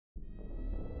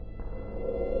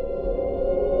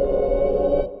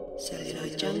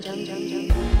Hello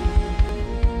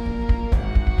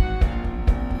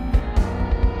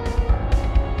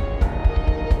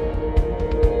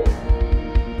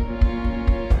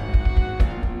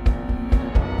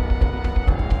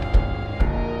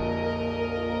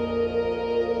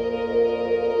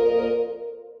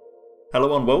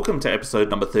and welcome to episode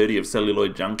number 30 of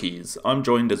Celluloid Junkies. I'm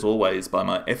joined as always by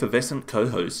my effervescent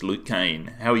co-host Luke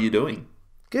Kane. How are you doing?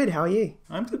 Good, how are you?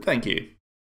 I'm good, thank you.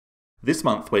 This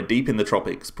month we're deep in the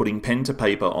tropics, putting pen to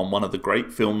paper on one of the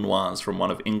great film noirs from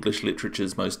one of English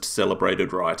literature's most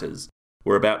celebrated writers.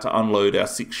 We're about to unload our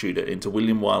six-shooter into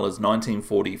William Wyler's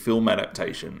 1940 film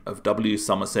adaptation of W.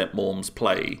 Somerset Maugham's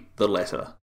play, The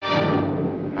Letter.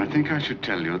 I think I should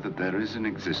tell you that there is in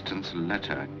existence a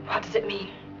letter. What does it mean?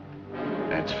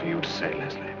 That's for you to say,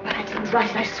 Leslie. But I didn't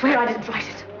write it. I swear I didn't write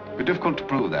it. It's difficult to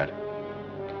prove that.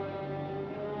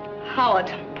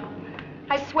 Howard,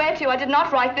 I swear to you I did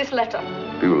not write this letter.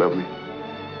 Do you love me?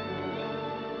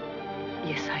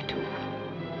 Yes, I do.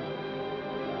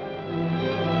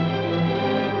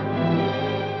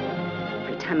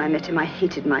 Every time I met him, I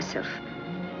hated myself.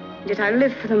 Yet I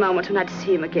lived for the moment when I'd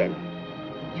see him again.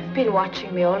 You've been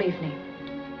watching me all evening.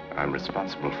 I'm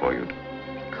responsible for you.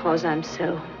 Because I'm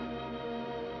so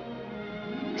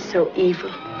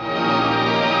evil.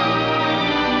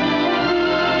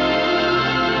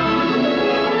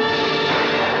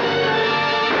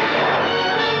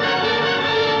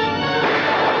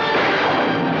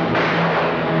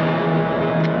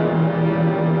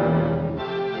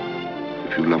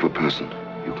 If you love a person,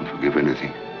 you can forgive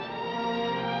anything.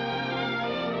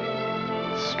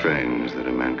 It's strange that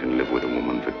a man can live with a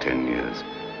woman for 10 years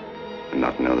and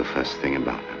not know the first thing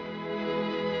about her.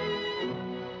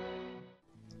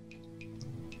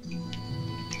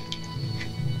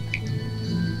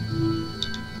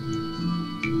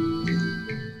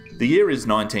 The year is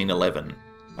 1911.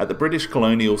 At the British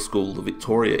colonial school, the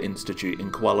Victoria Institute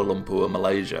in Kuala Lumpur,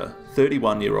 Malaysia,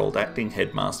 31-year-old acting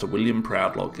headmaster William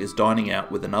Proudlock is dining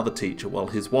out with another teacher while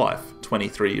his wife,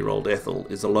 23-year-old Ethel,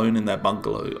 is alone in their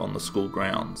bungalow on the school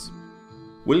grounds.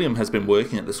 William has been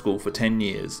working at the school for 10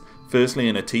 years, firstly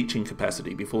in a teaching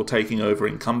capacity before taking over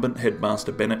incumbent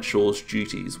headmaster Bennett Shaw's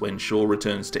duties when Shaw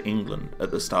returns to England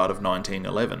at the start of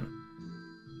 1911.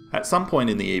 At some point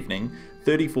in the evening,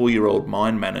 34-year-old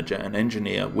mine manager and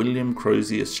engineer William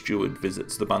Crozier Stewart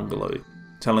visits the bungalow,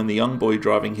 telling the young boy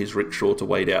driving his rickshaw to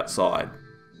wait outside.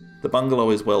 The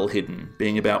bungalow is well hidden,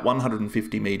 being about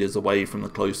 150 metres away from the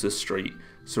closest street,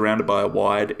 surrounded by a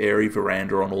wide, airy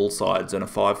veranda on all sides and a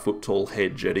 5-foot-tall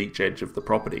hedge at each edge of the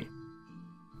property.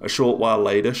 A short while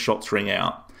later, shots ring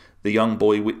out, the young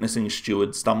boy witnessing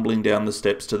Stewart stumbling down the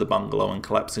steps to the bungalow and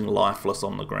collapsing lifeless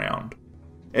on the ground.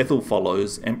 Ethel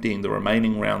follows, emptying the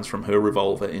remaining rounds from her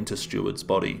revolver into Stewart's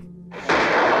body.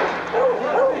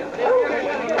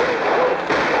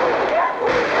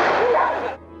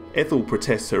 Ethel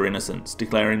protests her innocence,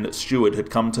 declaring that Stewart had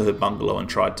come to her bungalow and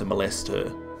tried to molest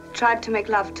her. Tried to make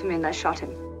love to me and I shot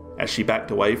him. As she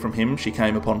backed away from him, she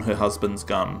came upon her husband's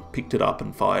gun, picked it up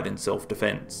and fired in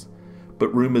self-defence.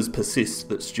 But rumours persist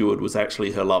that Stewart was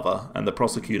actually her lover, and the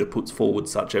prosecutor puts forward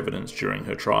such evidence during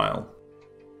her trial.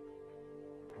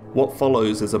 What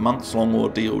follows is a months-long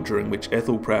ordeal during which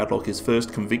Ethel Proudlock is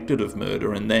first convicted of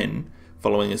murder and then,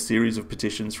 following a series of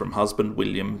petitions from husband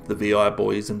William, the VI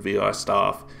boys and VI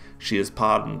staff, she is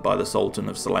pardoned by the Sultan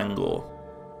of Selangor.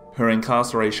 Her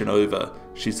incarceration over,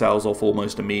 she sails off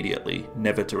almost immediately,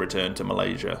 never to return to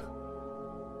Malaysia.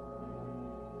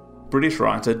 British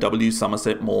writer W.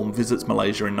 Somerset Maugham visits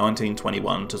Malaysia in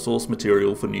 1921 to source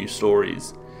material for new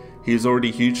stories. He is already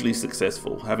hugely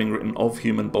successful, having written Of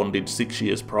Human Bondage 6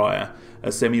 years prior,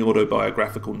 a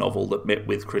semi-autobiographical novel that met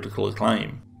with critical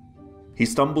acclaim. He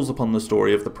stumbles upon the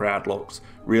story of the Proudlocks,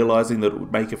 realising that it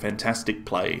would make a fantastic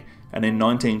play, and in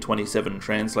 1927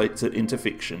 translates it into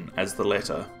fiction as The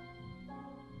Letter.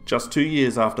 Just 2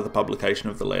 years after the publication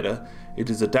of The Letter, it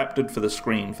is adapted for the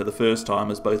screen for the first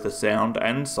time as both a sound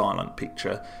and silent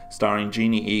picture, starring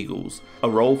Jeannie Eagles, a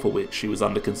role for which she was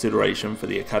under consideration for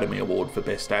the Academy Award for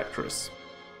Best Actress.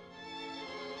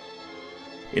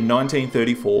 In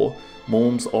 1934,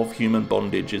 Maugham's Of Human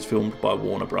Bondage is filmed by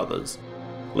Warner Brothers.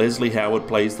 Leslie Howard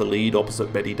plays the lead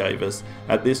opposite Bette Davis,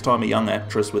 at this time a young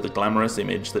actress with a glamorous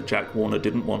image that Jack Warner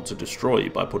didn't want to destroy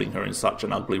by putting her in such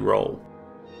an ugly role.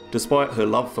 Despite her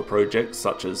love for projects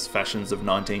such as Fashions of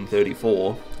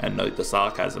 1934, and note the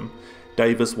sarcasm,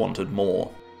 Davis wanted more.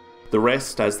 The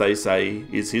rest, as they say,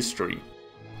 is history.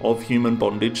 Of Human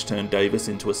Bondage turned Davis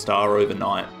into a star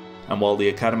overnight, and while the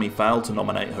Academy failed to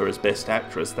nominate her as Best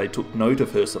Actress, they took note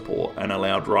of her support and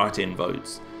allowed write-in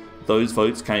votes. Those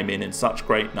votes came in such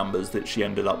great numbers that she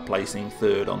ended up placing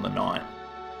third on the night.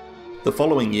 The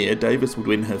following year, Davis would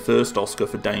win her first Oscar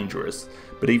for Dangerous,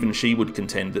 but even she would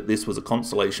contend that this was a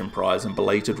consolation prize and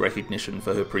belated recognition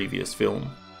for her previous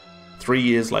film. 3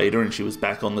 years later, and she was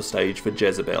back on the stage for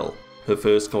Jezebel, her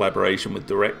first collaboration with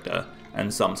director,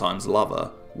 and sometimes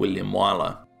lover, William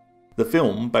Wyler. The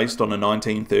film, based on a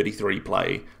 1933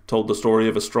 play, told the story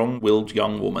of a strong-willed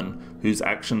young woman whose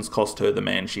actions cost her the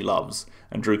man she loves,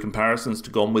 and drew comparisons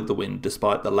to Gone with the Wind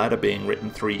despite the latter being written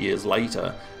 3 years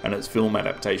later and its film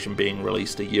adaptation being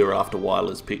released a year after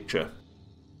Wyler's picture.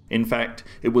 In fact,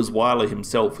 it was Wyler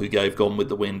himself who gave Gone with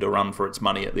the Wind a run for its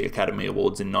money at the Academy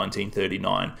Awards in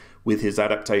 1939, with his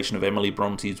adaptation of Emily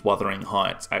Bronte's Wuthering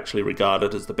Heights actually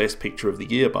regarded as the best picture of the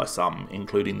year by some,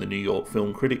 including the New York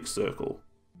Film Critics Circle.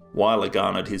 Wyler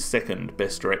garnered his second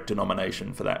Best Director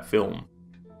nomination for that film.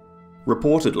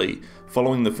 Reportedly,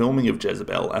 following the filming of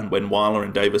Jezebel and when Wyler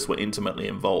and Davis were intimately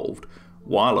involved,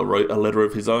 Wyler wrote a letter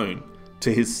of his own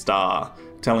to his star,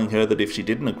 telling her that if she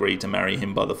didn't agree to marry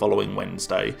him by the following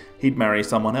Wednesday, he'd marry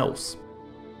someone else.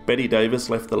 Betty Davis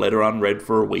left the letter unread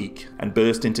for a week and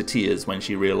burst into tears when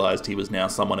she realised he was now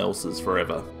someone else's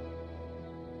forever.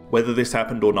 Whether this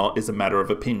happened or not is a matter of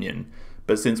opinion,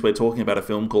 but since we're talking about a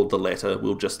film called The Letter,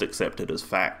 we'll just accept it as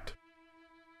fact.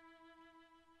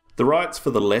 The rights for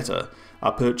The Letter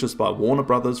are purchased by Warner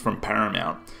Brothers from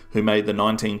Paramount, who made the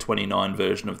 1929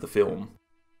 version of the film.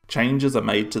 Changes are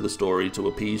made to the story to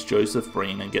appease Joseph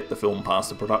Breen and get the film past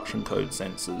the production code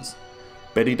censors.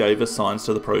 Betty Davis signs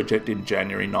to the project in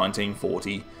January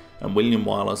 1940, and William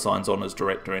Wyler signs on as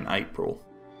director in April.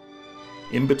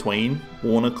 In between,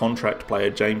 Warner contract player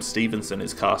James Stevenson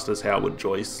is cast as Howard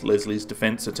Joyce, Leslie's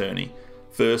defence attorney,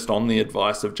 first on the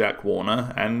advice of Jack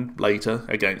Warner and later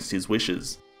against his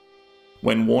wishes.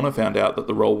 When Warner found out that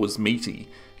the role was meaty,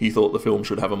 he thought the film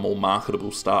should have a more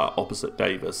marketable star opposite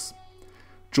Davis.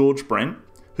 George Brent,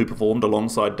 who performed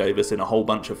alongside Davis in a whole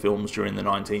bunch of films during the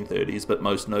 1930s, but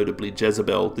most notably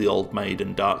Jezebel, The Old Maid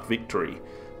and Dark Victory,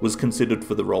 was considered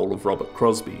for the role of Robert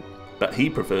Crosby, but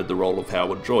he preferred the role of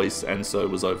Howard Joyce and so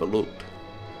was overlooked.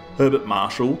 Herbert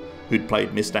Marshall, who'd played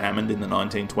Mr. Hammond in the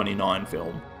 1929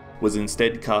 film, was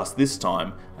instead cast this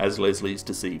time as Leslie's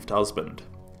deceived husband.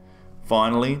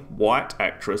 Finally, white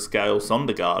actress Gail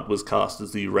Sondergaard was cast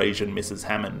as the Eurasian Mrs.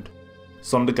 Hammond.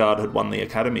 Sondergaard had won the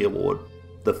Academy Award,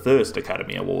 the first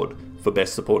Academy Award, for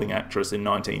Best Supporting Actress in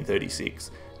 1936,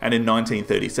 and in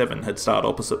 1937 had starred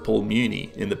opposite Paul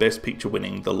Muni in the Best Picture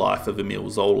winning The Life of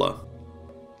Emile Zola.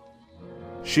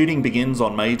 Shooting begins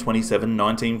on May 27,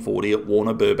 1940 at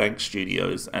Warner Burbank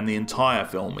Studios, and the entire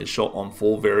film is shot on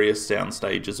 4 various sound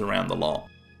stages around the lot.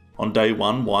 On day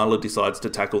 1, Wyler decides to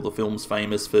tackle the film's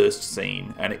famous first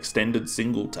scene, an extended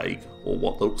single take, or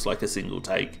what looks like a single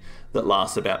take, that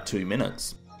lasts about 2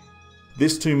 minutes.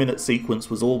 This 2-minute sequence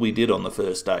was all we did on the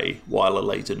first day, Wyler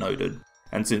later noted,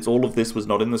 and since all of this was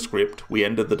not in the script, we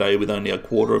ended the day with only a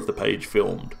quarter of the page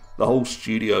filmed. The whole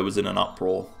studio was in an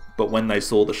uproar, but when they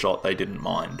saw the shot they didn't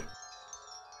mind.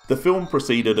 The film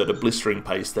proceeded at a blistering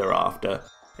pace thereafter,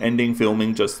 ending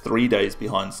filming just 3 days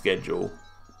behind schedule,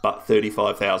 but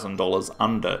 $35,000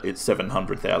 under its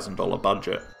 $700,000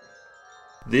 budget.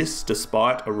 This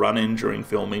despite a run-in during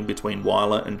filming between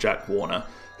Wyler and Jack Warner,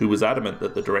 who was adamant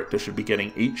that the director should be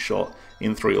getting each shot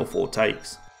in 3 or 4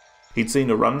 takes. He'd seen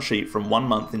a run sheet from 1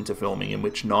 month into filming in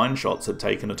which 9 shots had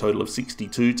taken a total of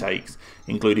 62 takes,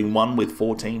 including one with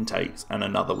 14 takes and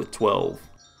another with 12.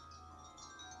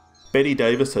 Betty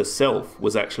Davis herself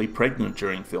was actually pregnant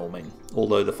during filming,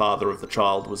 although the father of the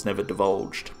child was never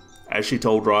divulged. As she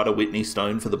told writer Whitney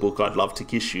Stone for the book I'd Love to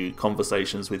Kiss You,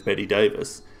 Conversations with Betty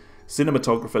Davis,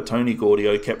 cinematographer Tony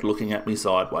Gaudio kept looking at me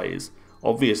sideways.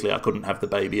 Obviously I couldn't have the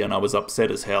baby and I was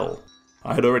upset as hell.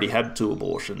 I had already had 2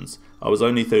 abortions. I was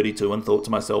only 32 and thought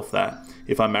to myself that,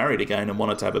 if I married again and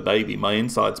wanted to have a baby, my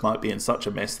insides might be in such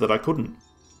a mess that I couldn't.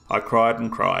 I cried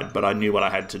and cried, but I knew what I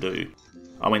had to do.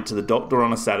 I went to the doctor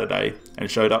on a Saturday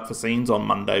and showed up for scenes on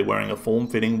Monday wearing a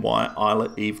form-fitting white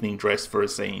eyelet evening dress for a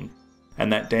scene.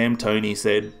 And that damn Tony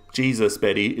said, "Jesus,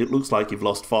 Betty, it looks like you've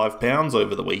lost 5 pounds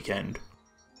over the weekend."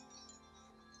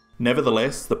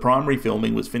 Nevertheless, the primary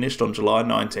filming was finished on July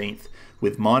 19th,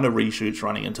 with minor reshoots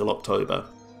running until October.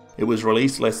 It was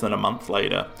released less than a month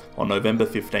later, on November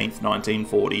 15th,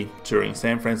 1940, touring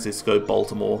San Francisco,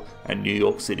 Baltimore, and New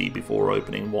York City before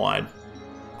opening wide.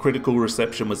 Critical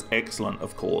reception was excellent,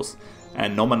 of course,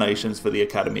 and nominations for the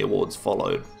Academy Awards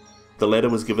followed. The Letter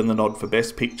was given the nod for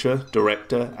Best Picture,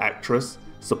 Director, Actress,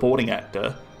 Supporting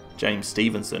Actor, James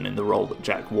Stevenson in the role that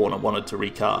Jack Warner wanted to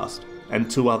recast, and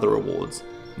 2 other awards,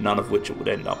 none of which it would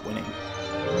end up winning.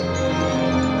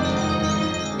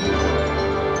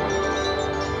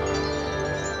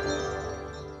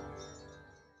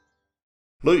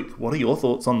 Luke, what are your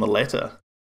thoughts on the letter?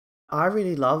 I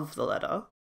really love the letter.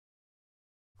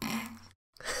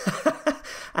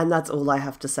 And that's all I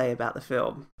have to say about the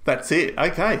film. That's it.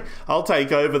 Okay. I'll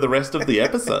take over the rest of the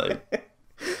episode.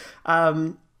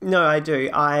 No, I do.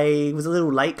 I was a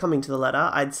little late coming to the letter.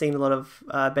 I'd seen a lot of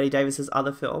Bette Davis's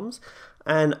other films.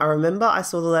 And I remember I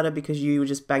saw the letter because you were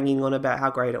just banging on about how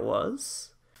great it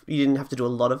was. You didn't have to do a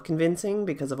lot of convincing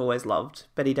because I've always loved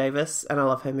Bette Davis and I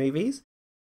love her movies.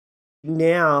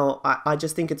 Now, I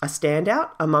just think it's a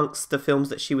standout amongst the films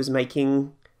that she was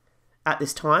making at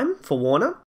this time for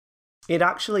Warner. It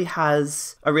actually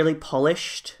has a really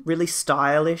polished, really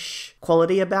stylish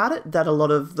quality about it that a lot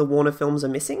of the Warner films are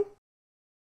missing.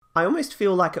 I almost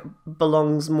feel like it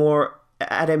belongs more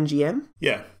at MGM.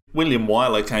 Yeah. William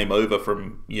Wyler came over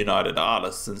from United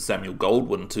Artists and Samuel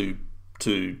Goldwyn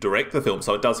to direct the film,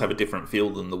 so it does have a different feel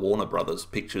than the Warner Brothers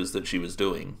pictures that she was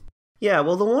doing. Yeah,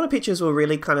 well, the Warner pictures were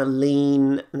really kind of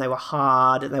lean, and they were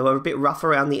hard, and they were a bit rough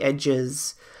around the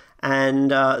edges.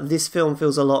 And this film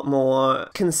feels a lot more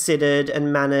considered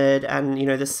and mannered, and, you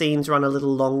know, the scenes run a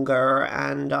little longer,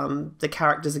 and the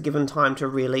characters are given time to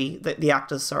really... The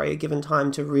actors, are given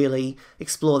time to really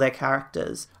explore their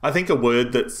characters. I think a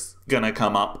word that's going to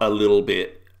come up a little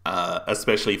bit,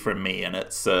 especially from me, and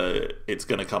it's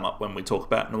going to come up when we talk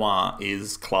about noir,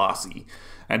 is classy.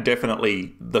 And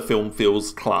definitely the film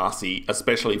feels classy,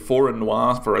 especially for a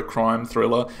noir, for a crime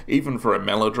thriller, even for a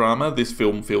melodrama. This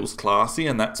film feels classy,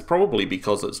 and that's probably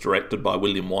because it's directed by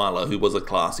William Wyler, who was a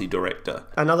classy director.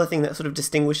 Another thing that sort of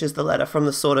distinguishes the letter from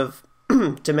the sort of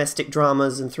domestic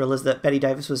dramas and thrillers that Bette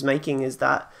Davis was making is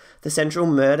that the central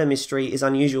murder mystery is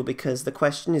unusual because the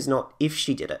question is not if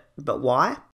she did it, but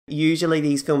why. Usually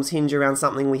these films hinge around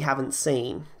something we haven't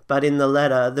seen. But in the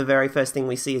letter, the very first thing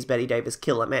we see is Bette Davis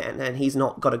kill a man, and he's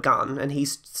not got a gun, and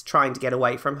he's trying to get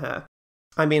away from her.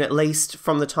 I mean, at least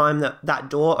from the time that that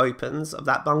door opens of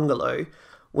that bungalow,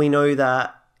 we know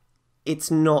that it's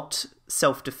not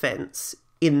self-defense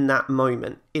in that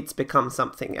moment. It's become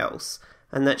something else.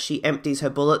 And that she empties her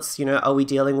bullets. You know, are we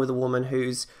dealing with a woman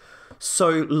who's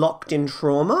so locked in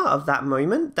trauma of that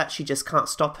moment that she just can't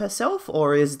stop herself?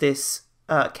 Or is this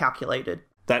calculated?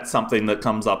 That's something that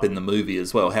comes up in the movie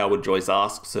as well. Howard Joyce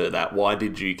asks her that, why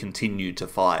did you continue to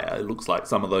fire? It looks like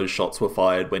some of those shots were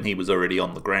fired when he was already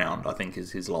on the ground, I think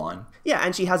is his line. Yeah,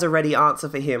 and she has a ready answer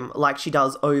for him, like she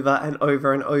does over and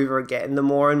over and over again. The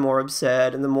more and more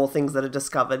absurd and the more things that are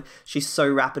discovered, she's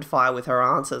so rapid fire with her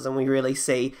answers, and we really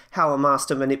see how a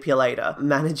master manipulator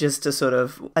manages to sort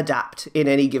of adapt in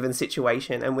any given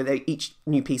situation and with each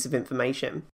new piece of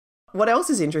information. What else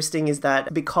is interesting is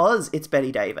that because it's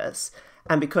Bette Davis,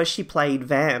 and because she played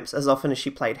vamps as often as she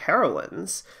played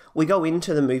heroines, we go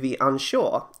into the movie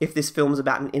unsure if this film's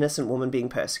about an innocent woman being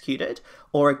persecuted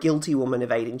or a guilty woman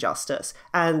evading justice.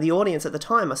 And the audience at the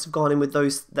time must have gone in with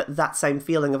that same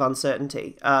feeling of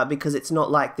uncertainty, because it's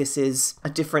not like this is a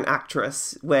different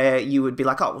actress where you would be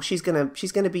like, oh, well, she's gonna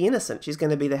be innocent, she's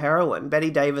gonna be the heroine.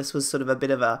 Bette Davis was sort of a bit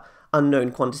of a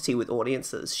unknown quantity with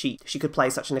audiences. She could play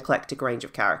such an eclectic range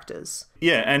of characters.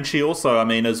 Yeah, and she also, I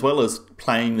mean, as well as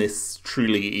playing this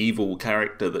truly evil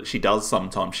character that she does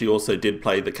sometimes, she also did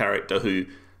play the character who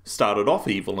started off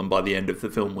evil and by the end of the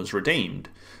film was redeemed.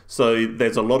 So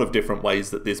there's a lot of different ways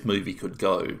that this movie could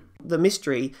go. The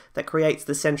mystery that creates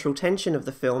the central tension of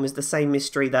the film is the same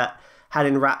mystery that had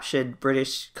enraptured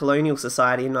British colonial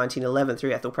society in 1911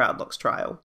 through Ethel Proudlock's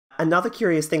trial. Another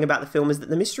curious thing about the film is that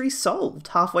the mystery's solved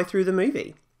halfway through the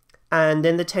movie. And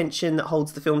then the tension that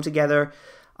holds the film together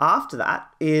after that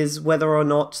is whether or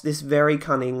not this very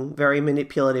cunning, very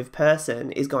manipulative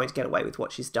person is going to get away with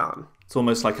what she's done. It's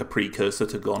almost like a precursor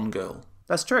to Gone Girl.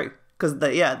 That's true, because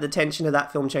the tension of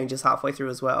that film changes halfway through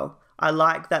as well. I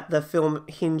like that the film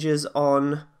hinges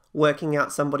on working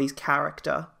out somebody's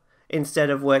character instead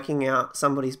of working out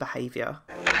somebody's behaviour.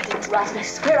 I didn't write it. I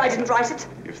swear I didn't write it.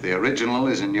 If the original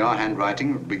is in your handwriting,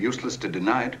 it would be useless to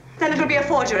deny it. Then it'll be a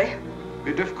forgery. It'd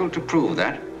be difficult to prove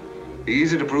that. It'd be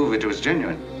easy to prove it was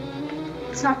genuine.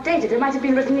 It's not dated. It might have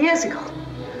been written years ago.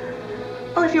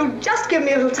 Oh, if you'll just give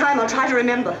me a little time, I'll try to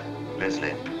remember.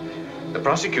 Leslie, the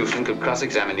prosecution could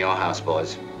cross-examine your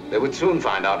houseboys. They would soon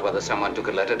find out whether someone took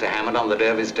a letter to Hammond on the day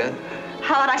of his death.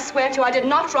 Howard, I swear to you, I did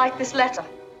not write this letter.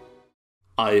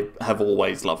 I have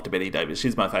always loved Bette Davis.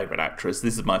 She's my favourite actress.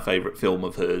 This is my favourite film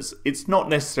of hers. It's not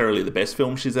necessarily the best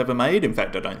film she's ever made. In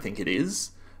fact, I don't think it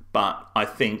is. But I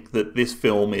think that this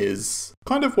film is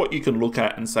kind of what you can look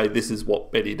at and say this is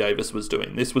what Bette Davis was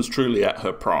doing. This was truly at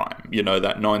her prime. You know,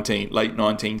 that late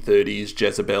 1930s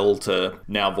Jezebel to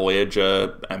now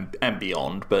Voyager and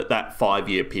beyond. But that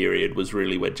 5-year period was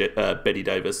really where Bette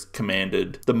Davis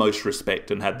commanded the most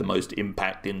respect and had the most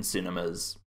impact in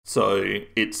cinemas. So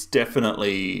it's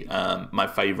definitely my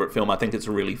favourite film. I think it's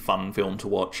a really fun film to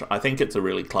watch. I think it's a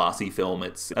really classy film.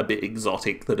 It's a bit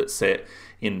exotic that it's set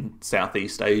in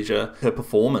Southeast Asia. Her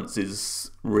performance is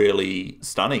really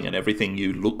stunning, and everything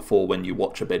you look for when you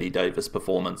watch a Bette Davis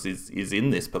performance is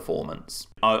in this performance.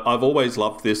 I've always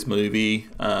loved this movie,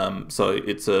 so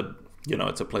it's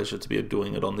a pleasure to be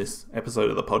doing it on this episode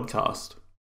of the podcast.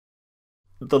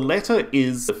 The Letter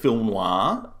is a film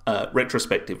noir.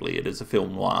 Retrospectively, it is a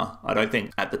film noir. I don't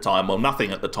think at the time, well,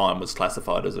 nothing at the time was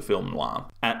classified as a film noir.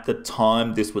 At the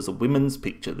time, this was a women's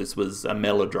picture. This was a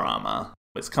melodrama.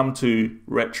 It's come to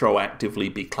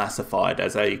retroactively be classified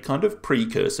as a kind of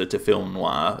precursor to film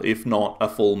noir, if not a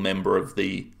full member of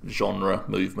the genre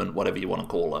movement, whatever you want to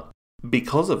call it.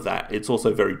 Because of that, it's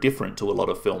also very different to a lot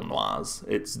of film noirs.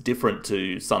 It's different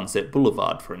to Sunset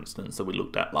Boulevard, for instance, that we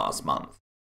looked at last month.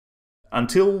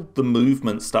 Until the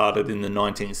movement started in the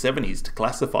 1970s to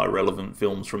classify relevant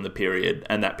films from the period,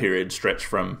 and that period stretched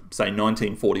from, say,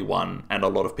 1941, and a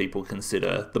lot of people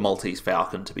consider The Maltese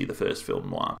Falcon to be the first film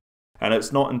noir. And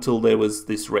it's not until there was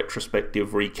this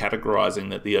retrospective recategorising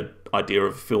that the idea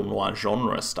of film noir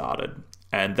genre started.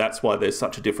 And that's why there's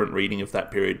such a different reading of that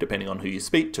period depending on who you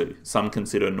speak to. Some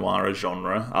consider noir a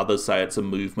genre, others say it's a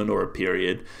movement or a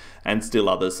period, and still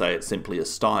others say it's simply a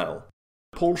style.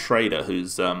 Paul Schrader,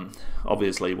 who's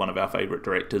obviously one of our favourite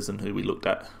directors and who we looked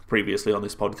at previously on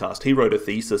this podcast, he wrote a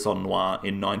thesis on noir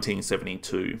in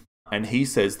 1972, and he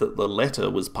says that The Letter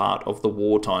was part of the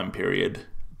wartime period,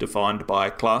 defined by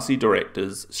classy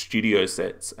directors, studio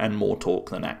sets, and more talk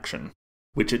than action,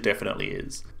 which it definitely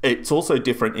is. It's also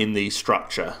different in the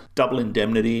structure. Double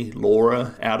Indemnity,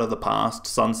 Laura, Out of the Past,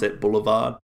 Sunset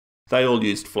Boulevard, they all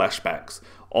used flashbacks.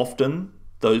 Often,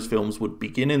 those films would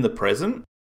begin in the present.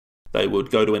 They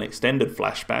would go to an extended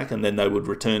flashback and then they would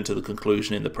return to the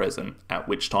conclusion in the present, at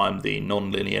which time the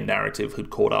non-linear narrative had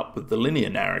caught up with the linear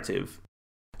narrative.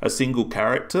 A single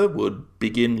character would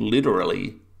begin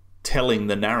literally telling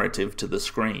the narrative to the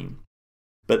screen,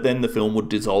 but then the film would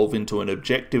dissolve into an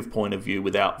objective point of view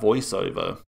without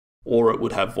voiceover, or it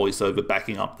would have voiceover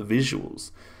backing up the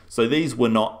visuals. So these were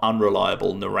not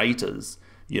unreliable narrators.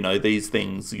 You know, these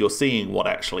things, you're seeing what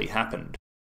actually happened.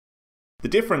 The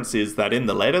difference is that in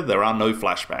The Letter, there are no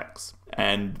flashbacks,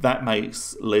 and that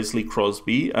makes Leslie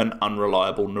Crosby an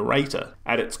unreliable narrator.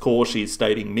 At its core, she's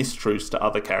stating mistruths to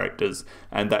other characters,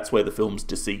 and that's where the film's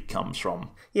deceit comes from.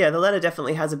 Yeah, The Letter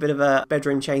definitely has a bit of a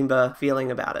bedroom chamber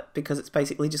feeling about it, because it's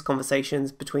basically just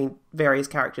conversations between various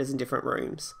characters in different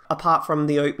rooms. Apart from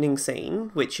the opening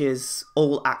scene, which is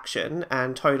all action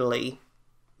and totally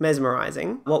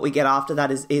mesmerising, what we get after that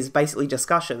is basically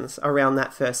discussions around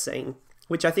that first scene,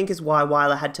 which I think is why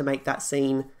Wyler had to make that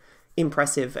scene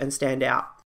impressive and stand out.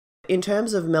 In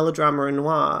terms of melodrama and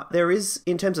noir, there is,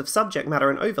 in terms of subject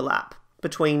matter, an overlap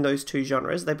between those two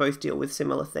genres. They both deal with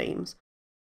similar themes.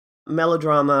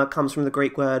 Melodrama comes from the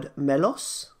Greek word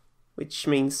melos, which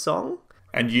means song.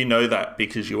 And you know that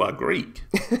because you are Greek.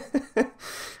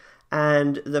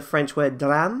 And the French word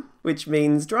drame, which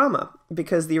means drama,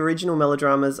 because the original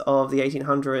melodramas of the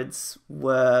 1800s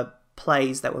were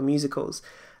plays that were musicals.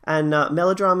 And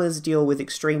melodramas deal with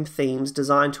extreme themes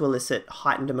designed to elicit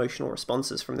heightened emotional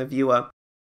responses from the viewer.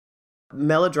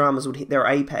 Melodramas would hit their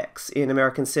apex in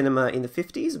American cinema in the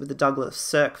 50s with the Douglas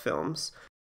Sirk films.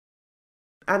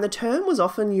 And the term was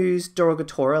often used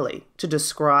derogatorily to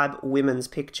describe women's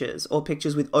pictures, or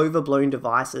pictures with overblown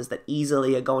devices that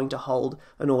easily are going to hold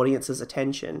an audience's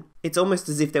attention. It's almost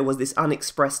as if there was this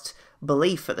unexpressed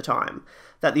belief at the time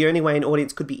that the only way an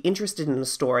audience could be interested in a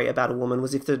story about a woman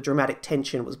was if the dramatic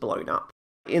tension was blown up.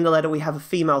 In The Letter, we have a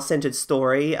female-centered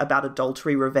story about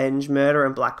adultery, revenge, murder,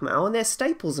 and blackmail, and they're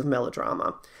staples of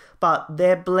melodrama. But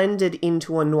they're blended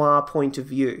into a noir point of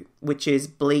view, which is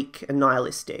bleak and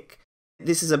nihilistic.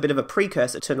 This is a bit of a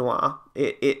precursor to noir.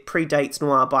 It predates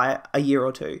noir by a year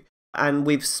or two. And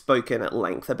we've spoken at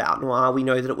length about noir. We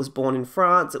know that it was born in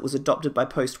France, it was adopted by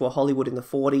post-war Hollywood in the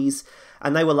 40s,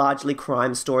 and they were largely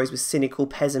crime stories with cynical,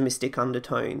 pessimistic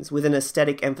undertones, with an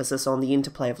aesthetic emphasis on the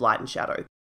interplay of light and shadow.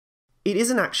 It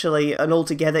isn't actually an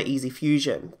altogether easy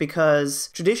fusion, because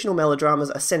traditional melodramas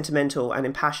are sentimental and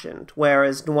impassioned,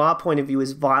 whereas noir point of view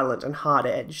is violent and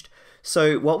hard-edged.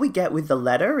 So what we get with The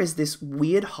Letter is this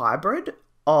weird hybrid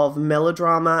of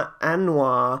melodrama and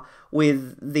noir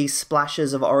with these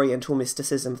splashes of oriental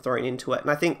mysticism thrown into it.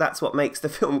 And I think that's what makes the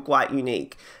film quite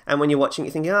unique. And when you're watching it,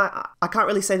 you're thinking, I can't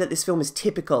really say that this film is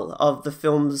typical of the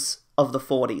films of the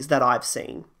 40s that I've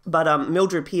seen. But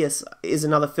Mildred Pierce is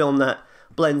another film that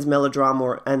blends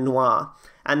melodrama and noir.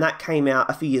 And that came out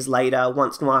a few years later,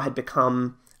 once noir had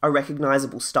become a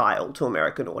recognisable style to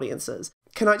American audiences.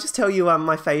 Can I just tell you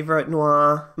my favourite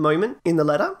noir moment in the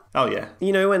letter? Oh, yeah.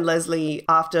 You know when Leslie,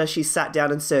 after she sat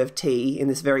down and served tea in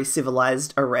this very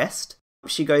civilised arrest,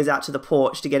 she goes out to the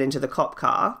porch to get into the cop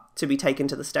car to be taken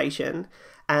to the station,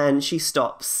 and she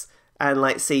stops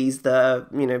and sees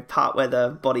the, part where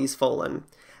the body's fallen,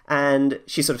 and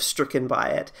she's sort of stricken by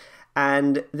it.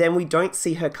 And then we don't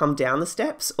see her come down the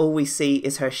steps. All we see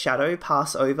is her shadow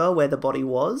pass over where the body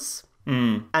was.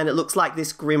 And it looks like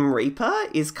this Grim Reaper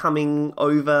is coming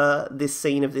over this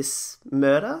scene of this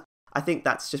murder. I think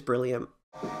that's just brilliant.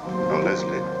 Oh,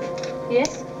 Leslie.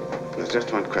 Yes? There's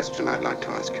just one question I'd like to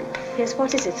ask you. Yes,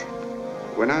 what is it?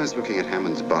 When I was looking at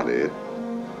Hammond's body...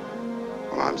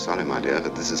 Well, I'm sorry, my dear,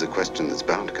 but this is a question that's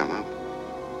bound to come up.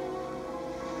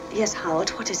 Yes, Howard,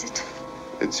 what is it?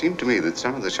 It seemed to me that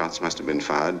some of the shots must have been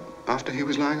fired after he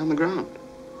was lying on the ground.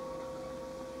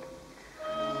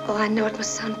 Oh, I know it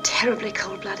must sound terribly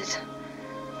cold-blooded.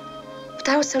 But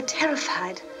I was so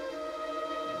terrified.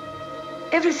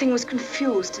 Everything was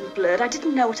confused and blurred. I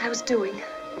didn't know what I was doing.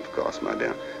 Of course, my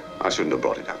dear. I shouldn't have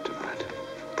brought it up tonight.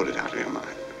 Put it out of your mind.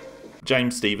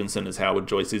 James Stevenson as Howard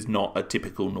Joyce is not a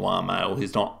typical noir male.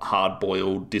 He's not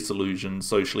hard-boiled, disillusioned,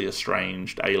 socially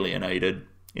estranged, alienated.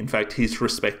 In fact, he's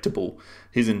respectable.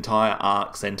 His entire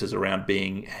arc centres around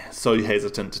being so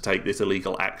hesitant to take this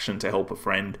illegal action to help a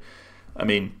friend. I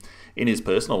mean, in his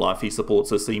personal life, he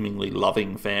supports a seemingly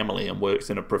loving family and works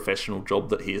in a professional job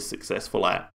that he is successful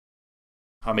at.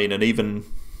 I mean, an even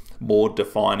more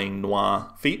defining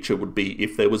noir feature would be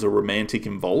if there was a romantic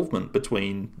involvement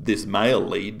between this male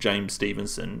lead, James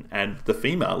Stevenson, and the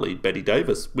female lead, Bette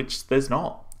Davis, which there's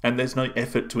not. And there's no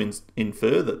effort to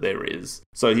infer that there is.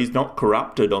 So he's not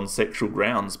corrupted on sexual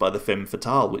grounds by the femme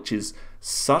fatale, which is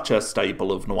such a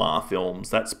staple of noir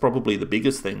films. That's probably the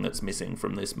biggest thing that's missing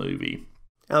from this movie.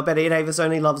 Oh, Bette Davis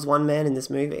only loves one man in this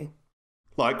movie.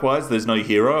 Likewise, there's no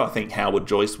hero. I think Howard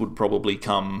Joyce would probably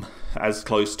come as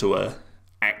close to a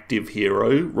active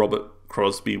hero. Robert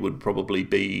Crosby would probably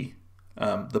be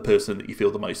the person that you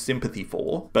feel the most sympathy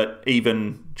for. But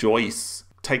even Joyce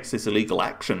takes this illegal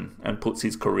action and puts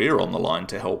his career on the line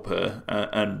to help her,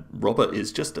 and Robert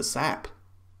is just a sap.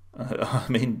 I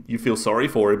mean, you feel sorry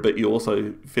for him, but you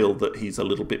also feel that he's a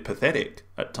little bit pathetic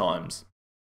at times.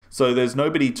 So there's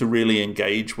nobody to really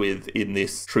engage with in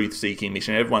this truth-seeking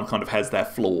mission. Everyone kind of has their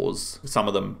flaws. Some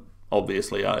of them,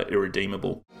 obviously, are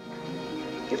irredeemable.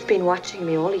 You've been watching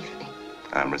me all evening.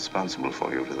 I'm responsible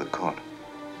for you to the court.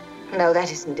 No,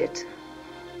 that isn't it.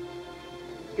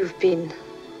 You've been...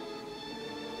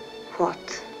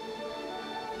 what?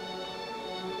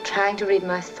 Trying to read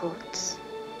my thoughts.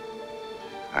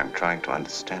 I'm trying to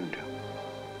understand you.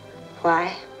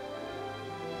 Why?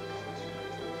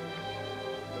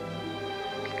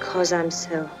 Because I'm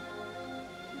so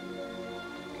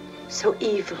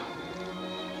evil.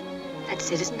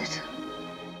 That's it, isn't it?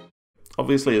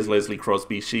 Obviously, as Leslie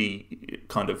Crosby, she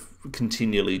kind of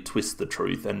continually twists the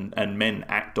truth, and men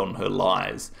act on her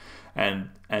lies. And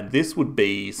this would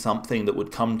be something that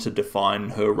would come to define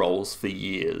her roles for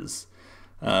years.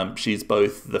 She's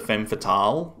both the femme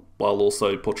fatale, while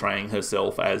also portraying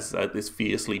herself as this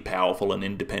fiercely powerful and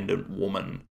independent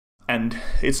woman. And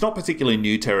it's not particularly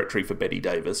new territory for Bette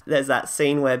Davis. There's that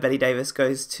scene where Bette Davis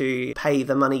goes to pay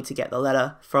the money to get the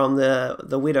letter from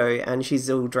the widow, and she's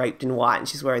all draped in white, and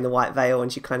she's wearing the white veil,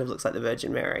 and she kind of looks like the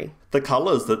Virgin Mary. The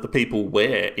colours that the people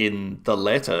wear in the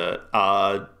letter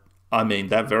are, I mean,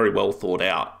 they're very well thought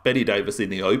out. Bette Davis in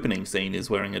the opening scene is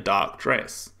wearing a dark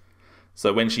dress.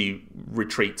 So when she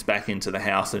retreats back into the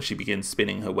house and she begins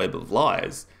spinning her web of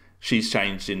lies, she's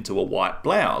changed into a white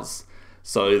blouse,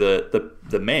 so that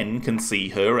the men can see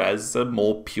her as a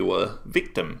more pure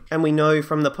victim. And we know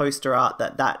from the poster art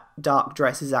that that dark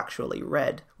dress is actually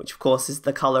red, which of course is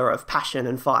the colour of passion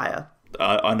and fire.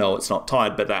 I know it's not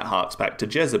tied, but that harks back to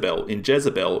Jezebel. In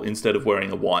Jezebel, instead of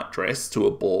wearing a white dress to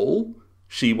a ball,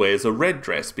 she wears a red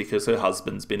dress because her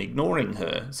husband's been ignoring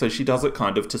her. So she does it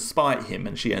kind of to spite him,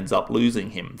 and she ends up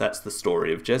losing him. That's the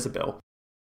story of Jezebel.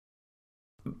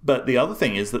 But the other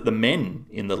thing is that the men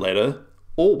in the letter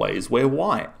always wear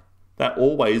white. They're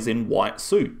always in white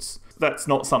suits. That's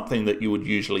not something that you would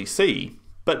usually see.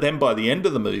 But then by the end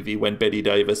of the movie, when Bette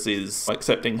Davis is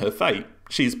accepting her fate,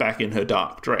 she's back in her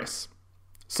dark dress.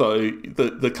 So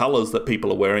the colours that people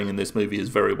are wearing in this movie is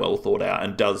very well thought out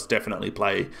and does definitely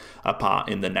play a part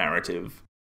in the narrative.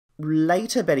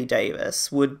 Later, Bette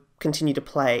Davis would continue to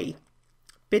play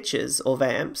bitches or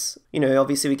vamps.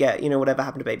 Obviously we get, Whatever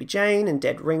Happened to Baby Jane and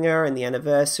Dead Ringer and The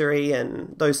Anniversary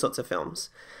and those sorts of films.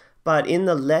 But in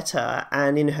The Letter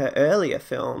and in her earlier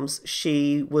films,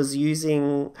 she was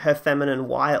using her feminine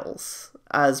wiles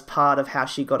as part of how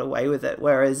she got away with it.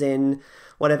 Whereas in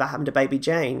Whatever Happened to Baby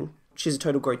Jane, she's a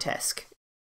total grotesque.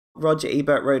 Roger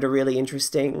Ebert wrote a really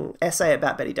interesting essay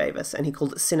about Bette Davis, and he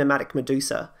called it Cinematic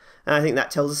Medusa. And I think that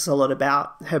tells us a lot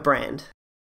about her brand.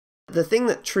 The thing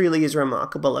that truly is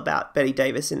remarkable about Bette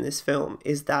Davis in this film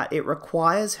is that it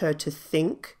requires her to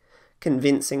think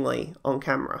convincingly on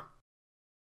camera.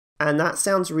 And that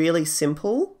sounds really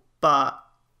simple, but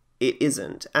it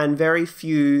isn't. And very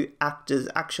few actors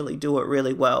actually do it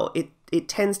really well. It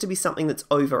tends to be something that's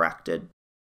overacted.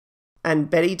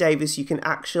 And Bette Davis, you can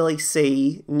actually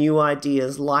see new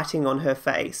ideas lighting on her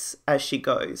face as she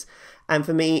goes. And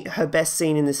for me, her best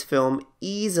scene in this film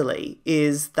easily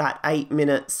is that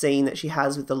 8-minute scene that she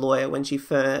has with the lawyer when she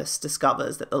first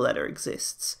discovers that the letter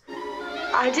exists.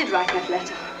 I did write that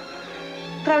letter,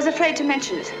 but I was afraid to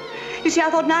mention it. You see, I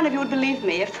thought none of you would believe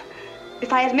me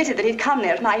if I admitted that he'd come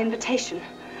there at my invitation.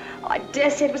 Oh, I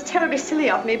dare say it was terribly silly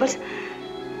of me, but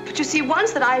you see,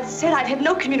 once that I said I'd had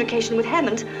no communication with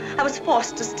Hammond, I was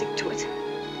forced to stick to it.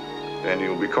 Then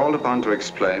you'll be called upon to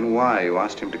explain why you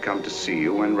asked him to come to see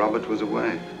you when Robert was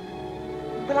away.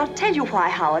 Well, I'll tell you why,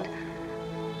 Howard.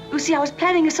 You see, I was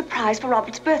planning a surprise for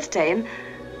Robert's birthday, and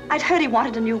I'd heard he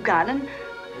wanted a new gun, and,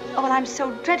 oh, well, I'm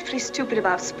so dreadfully stupid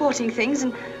about sporting things,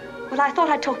 and, well, I thought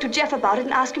I'd talk to Jeff about it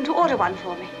and ask him to order one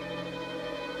for me.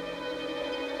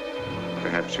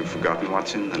 Perhaps you've forgotten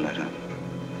what's in the letter.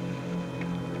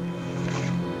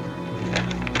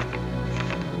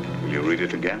 Will you read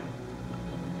it again?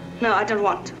 No, I don't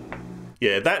want to.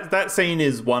 Yeah, that scene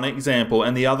is one example,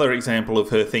 and the other example of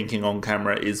her thinking on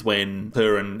camera is when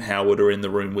her and Howard are in the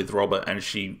room with Robert and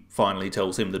she finally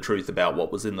tells him the truth about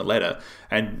what was in the letter.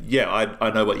 And yeah, I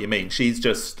know what you mean. She's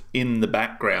just in the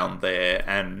background there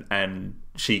and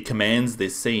she commands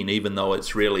this scene even though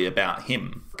it's really about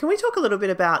him. Can we talk a little bit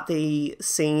about the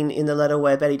scene in the letter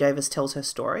where Bette Davis tells her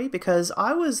story? Because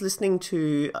I was listening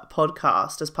to a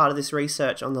podcast as part of this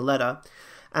research on the letter,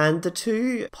 and the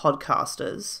two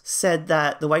podcasters said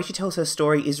that the way she tells her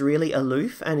story is really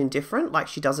aloof and indifferent, like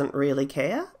she doesn't really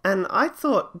care. And I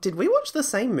thought, did we watch the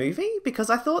same movie? Because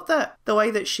I thought that the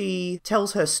way that she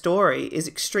tells her story is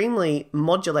extremely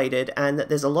modulated and that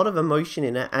there's a lot of emotion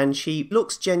in it, and she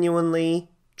looks genuinely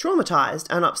traumatized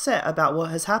and upset about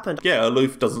what has happened. Yeah,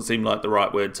 aloof doesn't seem like the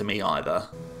right word to me either.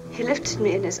 He lifted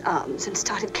me in his arms and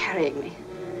started carrying me.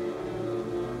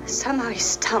 Somehow he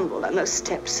stumbled on those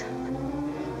steps.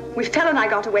 We fell and I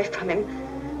got away from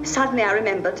him. Suddenly I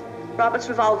remembered Robert's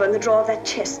revolver in the drawer of that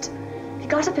chest. He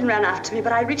got up and ran after me,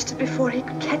 but I reached it before he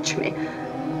could catch me.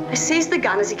 I seized the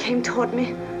gun as he came toward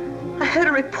me. I heard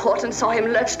a report and saw him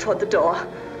lurch toward the door.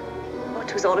 Oh,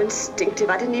 it was all instinctive.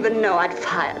 I didn't even know I'd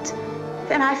fired.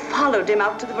 Then I followed him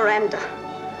out to the veranda.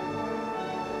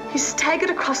 He staggered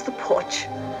across the porch,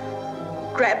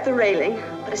 grabbed the railing,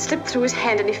 but it slipped through his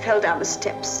hand and he fell down the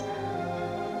steps.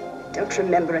 Don't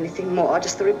remember anything more,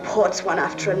 just the reports one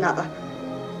after another,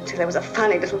 till there was a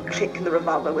funny little click and the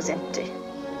revolver was empty.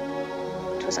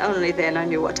 It was only then I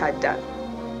knew what I'd done.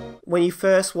 When you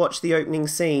first watch the opening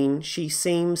scene, she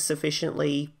seems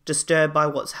sufficiently disturbed by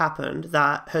what's happened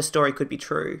that her story could be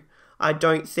true. I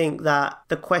don't think that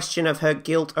the question of her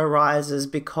guilt arises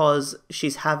because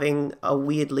she's having a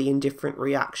weirdly indifferent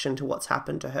reaction to what's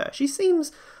happened to her. She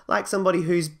seems like somebody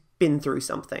who's been through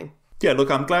something. Yeah, look,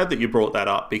 I'm glad that you brought that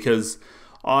up because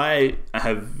I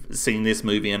have seen this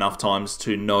movie enough times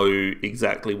to know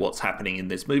exactly what's happening in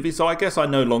this movie. So I guess I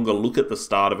no longer look at the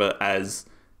start of it as,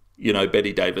 you know,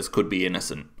 Bette Davis could be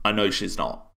innocent. I know she's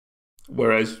not.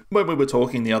 Whereas when we were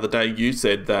talking the other day, you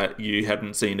said that you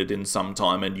hadn't seen it in some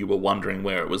time and you were wondering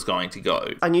where it was going to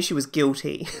go. I knew she was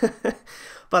guilty,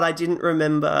 but I didn't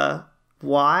remember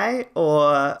why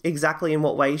or exactly in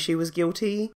what way she was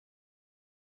guilty.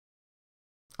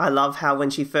 I love how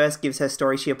when she first gives her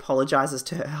story, she apologises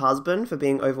to her husband for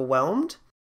being overwhelmed.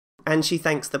 And she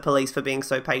thanks the police for being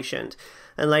so patient.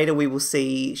 And later we will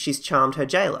see she's charmed her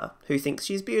jailer, who thinks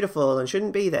she's beautiful and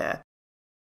shouldn't be there.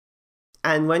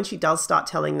 And when she does start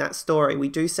telling that story, we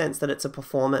do sense that it's a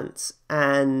performance.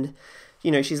 And,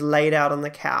 you know, she's laid out on the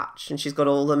couch and she's got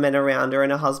all the men around her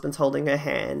and her husband's holding her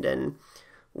hand. And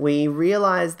we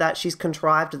realise that she's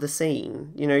contrived the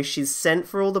scene. You know, she's sent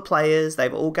for all the players,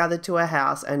 they've all gathered to her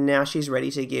house, and now she's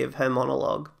ready to give her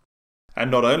monologue. And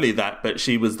not only that, but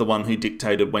she was the one who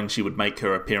dictated when she would make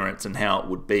her appearance and how it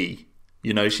would be.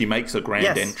 You know, she makes a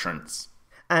grand entrance.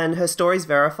 And her story's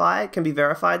can be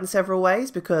verified in several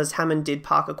ways, because Hammond did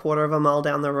park a quarter of a mile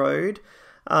down the road,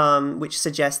 which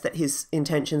suggests that his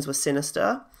intentions were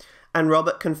sinister. And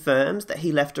Robert confirms that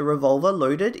he left a revolver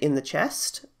loaded in the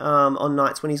chest on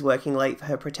nights when he's working late for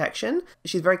her protection.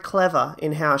 She's very clever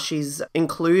in how she's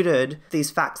included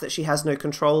these facts that she has no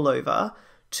control over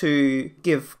to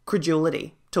give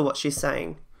credulity to what she's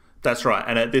saying. That's right.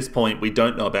 And at this point, we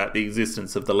don't know about the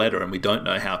existence of the letter, and we don't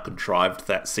know how contrived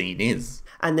that scene is.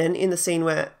 And then in the scene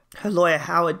where her lawyer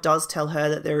Howard does tell her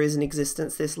that there is in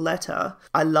existence this letter,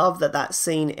 I love that that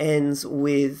scene ends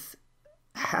with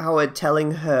Howard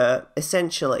telling her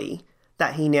essentially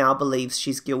that he now believes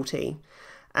she's guilty.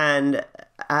 And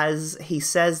as he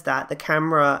says that, the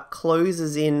camera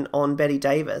closes in on Bette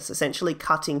Davis, essentially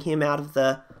cutting him out of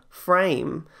the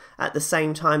frame at the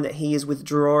same time that he is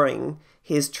withdrawing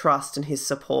his trust and his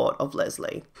support of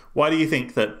Leslie. Why do you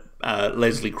think that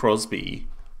Leslie Crosby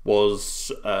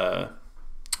was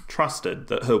trusted,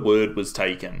 that her word was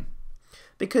taken?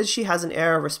 Because she has an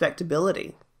air of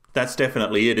respectability. That's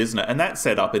definitely it, isn't it? And that's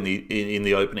set up in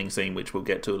the opening scene, which we'll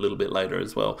get to a little bit later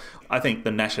as well. I think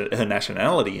her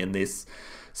nationality in this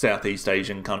Southeast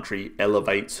Asian country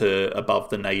elevates her above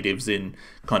the natives in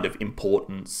kind of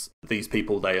importance. These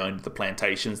people, they owned the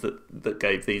plantations that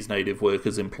gave these native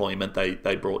workers employment.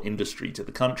 They brought industry to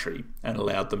the country and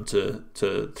allowed them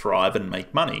to thrive and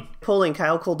make money. Pauline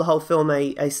Kael called the whole film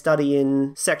a study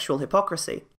in sexual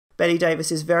hypocrisy. Bette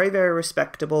Davis is very, very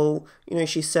respectable. You know,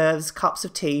 she serves cups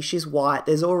of tea. She's white.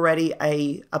 There's already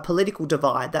a political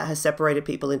divide that has separated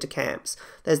people into camps.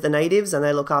 There's the natives, and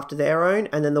they look after their own,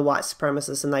 and then the white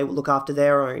supremacists, and they look after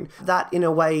their own. That, in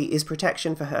a way, is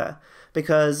protection for her,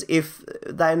 because if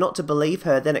they're not to believe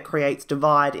her, then it creates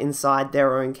divide inside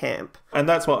their own camp. And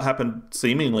that's what happened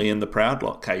seemingly in the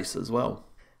Proudlock case as well.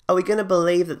 Are we going to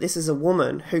believe that this is a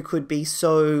woman who could be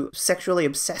so sexually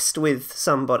obsessed with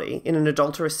somebody in an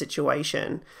adulterous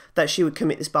situation that she would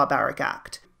commit this barbaric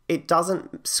act? It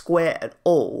doesn't square at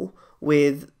all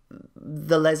with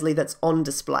the Leslie that's on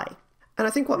display. And I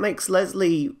think what makes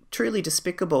Leslie truly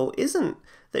despicable isn't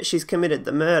that she's committed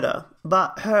the murder,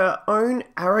 but her own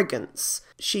arrogance.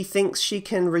 She thinks she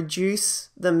can reduce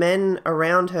the men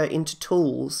around her into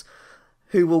tools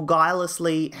who will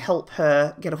guilelessly help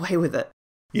her get away with it.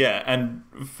 Yeah, and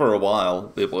for a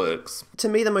while, it works. To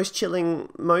me, the most chilling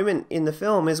moment in the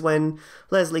film is when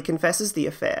Leslie confesses the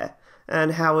affair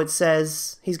and Howard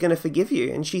says he's going to forgive you.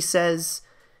 And she says,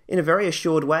 in a very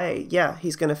assured way, yeah,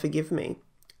 he's going to forgive me.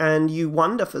 And you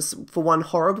wonder for one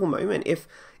horrible moment if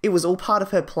it was all part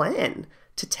of her plan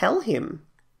to tell him.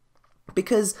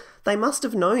 Because they must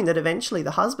have known that eventually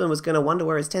the husband was going to wonder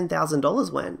where his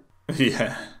 $10,000 went.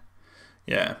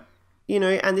 Yeah. You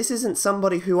know, and this isn't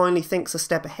somebody who only thinks a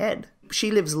step ahead.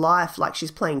 She lives life like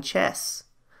she's playing chess.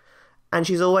 And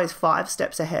she's always 5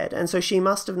 steps ahead. And so she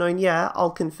must have known, yeah,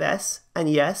 I'll confess. And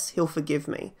yes, he'll forgive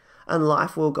me. And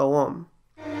life will go on.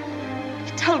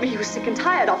 He told me he was sick and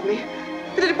tired of me.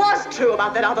 That it was true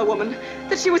about that other woman.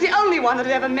 That she was the only one that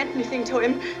had ever meant anything to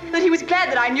him. That he was glad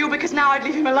that I knew because now I'd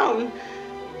leave him alone.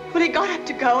 When he got up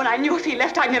to go and I knew if he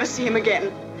left I'd never see him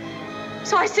again.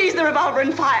 So I seized the revolver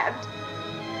and fired.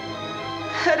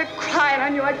 I heard a cry and I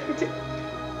knew I'd hit him.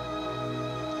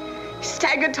 He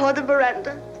staggered toward the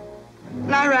veranda.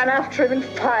 And I ran after him and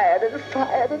fired and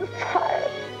fired and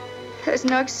fired. There's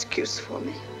no excuse for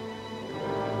me.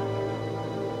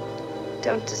 I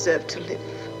don't deserve to live.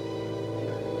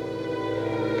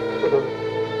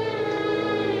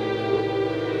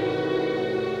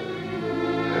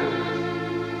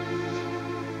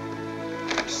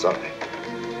 I'm sorry.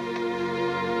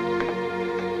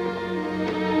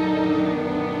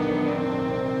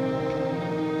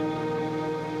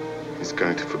 He's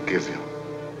going to forgive you.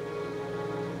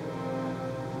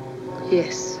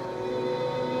 Yes.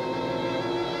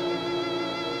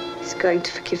 He's going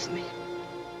to forgive me.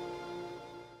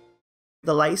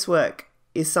 The lacework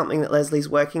is something that Leslie's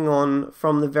working on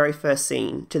from the very first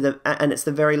scene and it's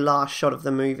the very last shot of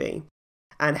the movie.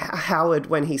 And Howard,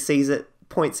 when he sees it,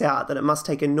 points out that it must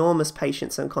take enormous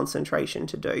patience and concentration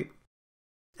to do.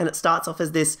 And it starts off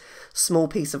as this small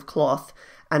piece of cloth,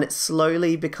 and it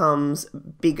slowly becomes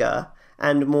bigger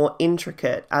and more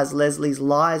intricate as Leslie's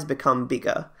lies become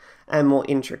bigger and more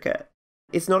intricate.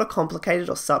 It's not a complicated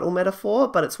or subtle metaphor,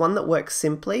 but it's one that works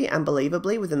simply and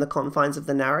believably within the confines of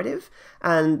the narrative.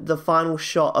 And the final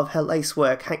shot of her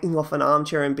lacework hanging off an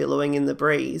armchair and billowing in the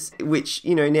breeze, which,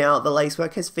 now the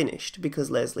lacework has finished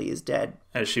because Leslie is dead.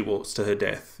 As she walks to her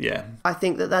death, yeah. I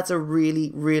think that that's a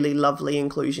really, really lovely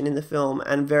inclusion in the film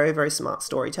and very, very smart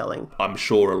storytelling. I'm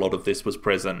sure a lot of this was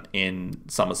present in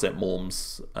Somerset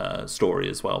Maugham's story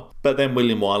as well. But then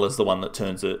William Wyler's the one that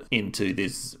turns it into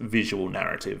this visual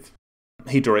narrative.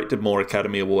 He directed more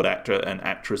Academy Award actor and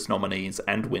actress nominees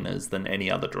and winners than any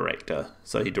other director.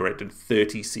 So he directed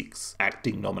 36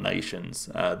 acting nominations.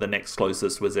 The next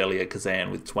closest was Elia Kazan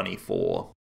with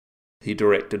 24. He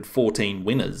directed 14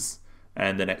 winners,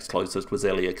 and the next closest was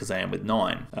Elia Kazan with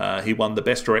 9. He won the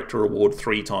Best Director award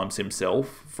 3 times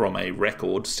himself from a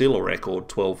record, still a record,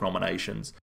 12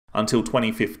 nominations. Until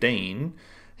 2015...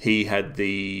 he had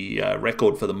the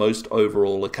record for the most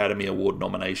overall Academy Award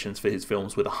nominations for his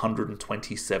films with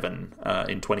 127.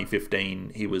 In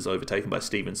 2015, he was overtaken by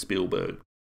Steven Spielberg.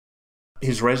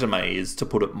 His resume is, to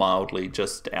put it mildly,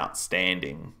 just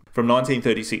outstanding. From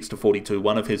 1936 to 42,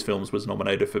 one of his films was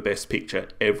nominated for Best Picture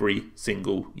every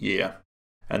single year,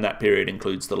 and that period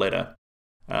includes The Letter.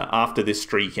 After this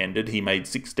streak ended, he made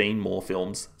 16 more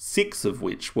films, 6 of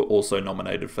which were also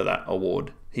nominated for that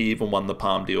award. He even won the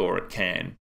Palme d'Or at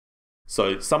Cannes.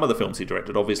 So some of the films he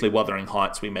directed, obviously Wuthering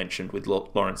Heights we mentioned with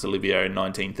Laurence Olivier in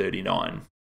 1939.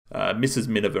 Mrs.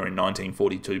 Miniver in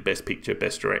 1942, Best Picture,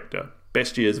 Best Director.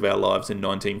 Best Years of Our Lives in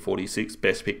 1946,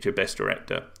 Best Picture, Best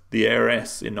Director. The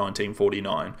Heiress in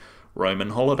 1949. Roman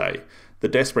Holiday. The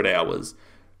Desperate Hours.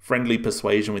 Friendly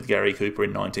Persuasion with Gary Cooper in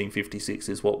 1956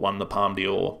 is what won the Palme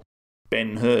d'Or.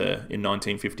 Ben-Hur in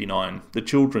 1959, The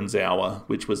Children's Hour,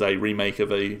 which was a remake of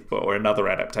another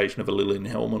adaptation of a Lillian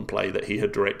Hellman play that he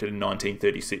had directed in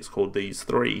 1936 called These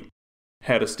Three,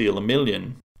 How to Steal a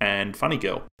Million, and Funny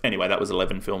Girl. Anyway, that was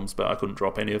 11 films, but I couldn't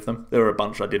drop any of them. There were a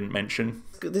bunch I didn't mention.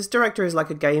 This director is like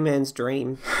a gay man's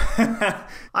dream.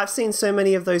 I've seen so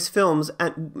many of those films,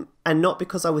 and not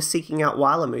because I was seeking out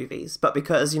Wyler movies, but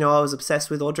because, I was obsessed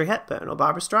with Audrey Hepburn or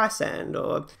Barbra Streisand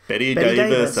or Betty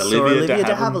Davis, Olivia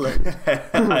de Havilland.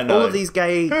 I know. All of these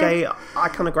gay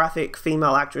iconographic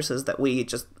female actresses that we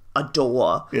just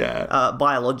adore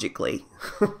biologically.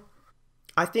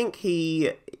 I think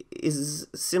he is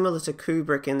similar to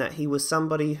Kubrick in that he was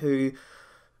somebody who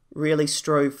really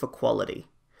strove for quality.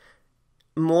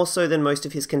 More so than most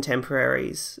of his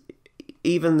contemporaries.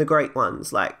 Even the great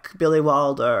ones like Billy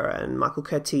Wilder and Michael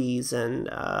Curtiz and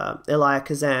Elia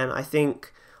Kazan. I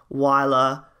think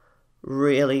Wyler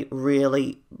really,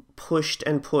 really pushed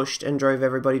and drove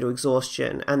everybody to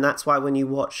exhaustion. And that's why when you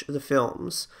watch the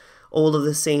films, all of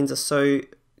the scenes are so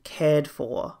cared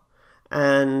for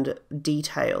and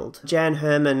detailed. Jan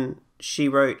Herman, she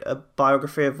wrote a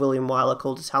biography of William Wyler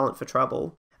called A Talent for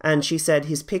Trouble. And she said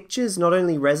his pictures not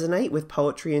only resonate with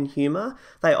poetry and humour,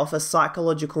 they offer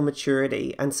psychological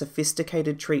maturity and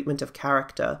sophisticated treatment of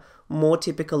character, more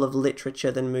typical of literature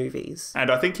than movies.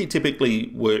 And I think he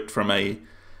typically worked from a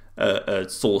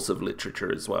source of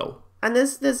literature as well. And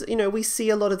there's we see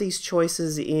a lot of these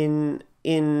choices in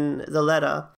The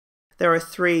Letter. There are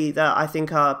 3 that I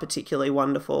think are particularly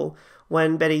wonderful.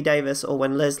 When Betty Davis, or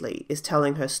when Leslie, is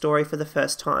telling her story for the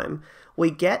first time, we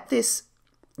get this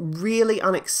really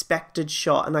unexpected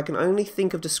shot, and I can only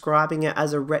think of describing it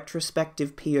as a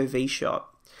retrospective POV shot,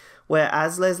 where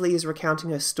as Leslie is recounting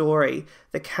her story,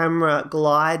 the camera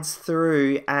glides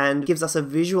through and gives us a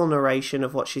visual narration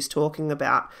of what she's talking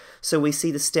about. So we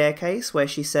see the staircase where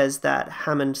she says that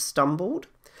Hammond stumbled,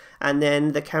 and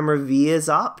then the camera veers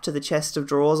up to the chest of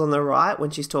drawers on the right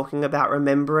when she's talking about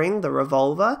remembering the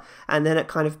revolver, and then it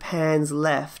kind of pans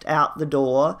left out the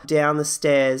door, down the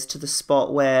stairs to the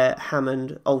spot where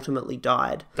Hammond ultimately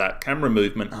died. That camera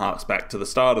movement harks back to the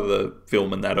start of the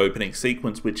film and that opening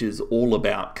sequence, which is all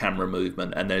about camera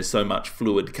movement, and there's so much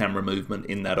fluid camera movement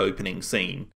in that opening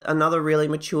scene. Another really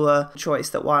mature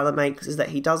choice that Wyler makes is that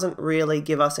he doesn't really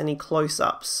give us any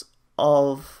close-ups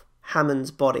of Hammond's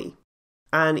body.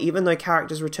 And even though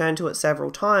characters return to it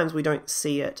several times, we don't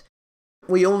see it.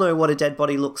 We all know what a dead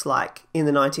body looks like in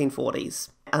the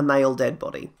 1940s. A male dead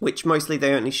body, which mostly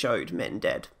they only showed men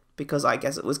dead, because I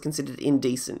guess it was considered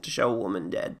indecent to show a woman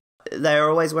dead. They're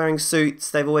always wearing suits,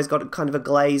 they've always got kind of a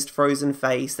glazed, frozen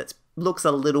face that looks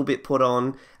a little bit put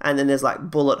on, and then there's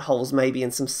like bullet holes maybe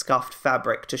in some scuffed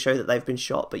fabric to show that they've been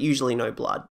shot, but usually no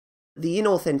blood. The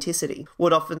inauthenticity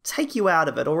would often take you out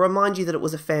of it or remind you that it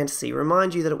was a fantasy,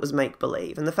 remind you that it was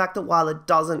make-believe. And the fact that Wyler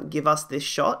doesn't give us this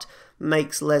shot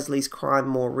makes Leslie's crime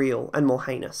more real and more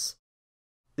heinous.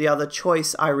 The other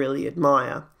choice I really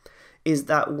admire is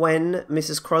that when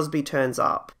Mrs. Crosby turns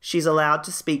up, she's allowed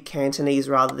to speak Cantonese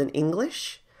rather than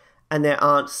English, and there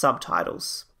aren't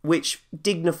subtitles, which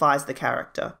dignifies the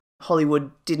character.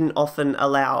 Hollywood didn't often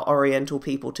allow Oriental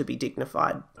people to be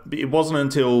dignified. It wasn't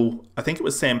until, I think it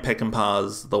was Sam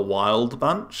Peckinpah's The Wild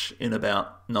Bunch in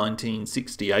about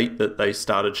 1968 that they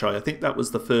started showing. I think that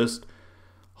was the first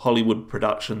Hollywood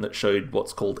production that showed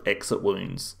what's called exit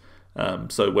wounds.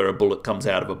 So where a bullet comes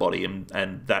out of a body,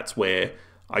 and that's where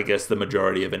I guess the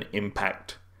majority of an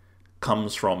impact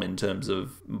comes from in terms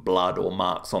of blood or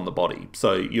marks on the body.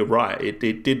 So you're right,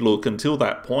 it did look, until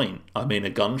that point, I mean, a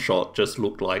gunshot just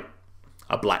looked like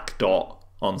a black dot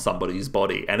on somebody's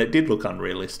body, and it did look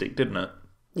unrealistic, didn't it?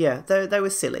 Yeah, they were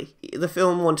silly. The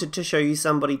film wanted to show you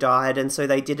somebody died, and so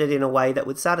they did it in a way that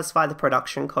would satisfy the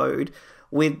production code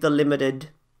with the limited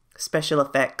special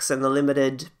effects and the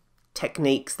limited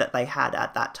techniques that they had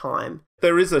at that time.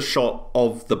 There is a shot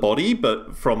of the body,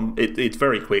 but from it's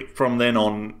very quick. From then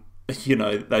on, you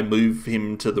know, they move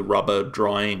him to the rubber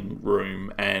drying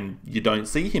room, and you don't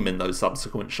see him in those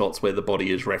subsequent shots where the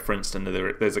body is referenced and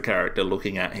there's a character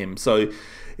looking at him. So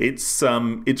it's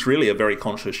really a very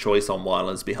conscious choice on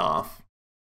Wyler's behalf.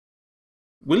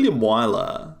 William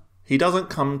Wyler, he doesn't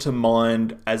come to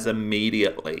mind as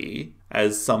immediately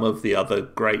as some of the other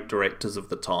great directors of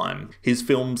the time. His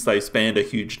films, they spanned a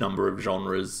huge number of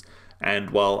genres,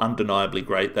 and while undeniably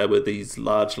great, they were these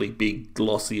largely big,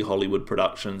 glossy Hollywood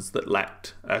productions that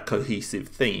lacked a cohesive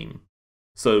theme.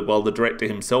 So while the director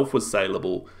himself was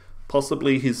saleable,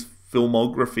 possibly his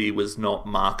filmography was not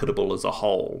marketable as a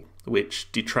whole, which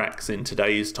detracts in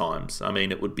today's times. I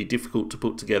mean, it would be difficult to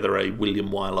put together a William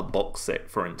Wyler box set,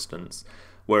 for instance,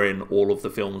 wherein all of the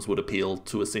films would appeal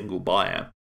to a single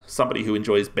buyer. Somebody who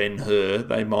enjoys Ben-Hur,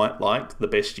 they might like The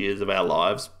Best Years of Our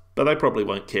Lives, but they probably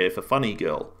won't care for Funny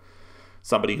Girl.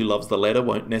 Somebody who loves The Letter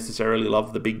won't necessarily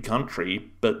love The Big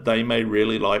Country, but they may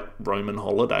really like Roman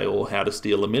Holiday or How to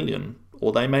Steal a Million,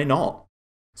 or they may not.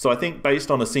 So I think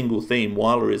based on a single theme,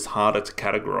 Wyler is harder to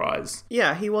categorise.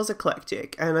 Yeah, he was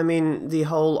eclectic. And I mean, the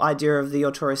whole idea of the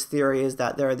auteurist theory is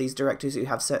that there are these directors who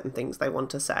have certain things they want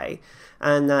to say,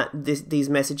 and that these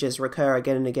messages recur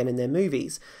again and again in their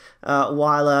movies.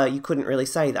 Wyler, you couldn't really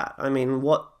say that. I mean,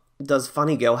 what does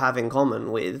Funny Girl have in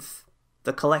common with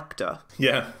The Collector?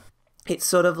 Yeah. It's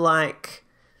sort of like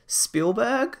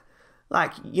Spielberg.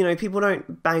 Like, you know, people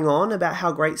don't bang on about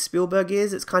how great Spielberg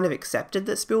is. It's kind of accepted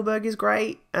that Spielberg is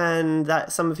great and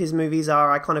that some of his movies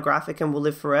are iconographic and will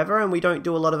live forever, and we don't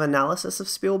do a lot of analysis of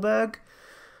Spielberg.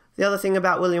 The other thing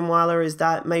about William Wyler is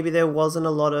that maybe there wasn't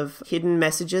a lot of hidden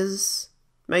messages,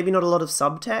 maybe not a lot of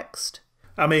subtext.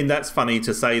 I mean, that's funny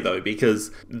to say, though, because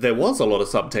there was a lot of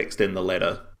subtext in The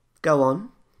Letter. Go on.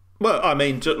 Well, I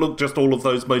mean, look, just all of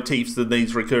those motifs and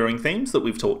these recurring themes that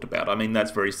we've talked about. I mean, that's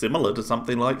very similar to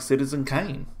something like Citizen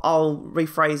Kane. I'll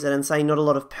rephrase it and say not a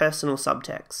lot of personal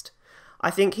subtext. I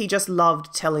think he just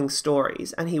loved telling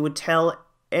stories, and he would tell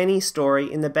any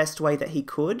story in the best way that he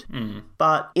could.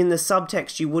 But in the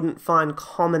subtext, you wouldn't find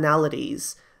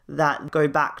commonalities that go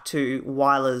back to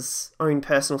Wyler's own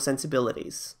personal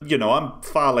sensibilities. You know, I'm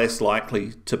far less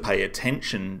likely to pay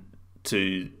attention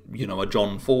to, you know, a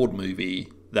John Ford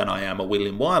movie than I am a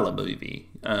William Wyler movie,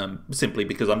 simply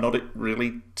because I'm not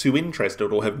really too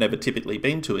interested, or have never typically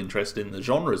been too interested in the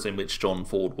genres in which John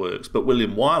Ford works. But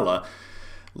William Wyler,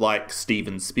 like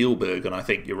Steven Spielberg, and I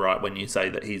think you're right when you say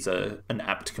that he's an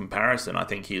apt comparison. I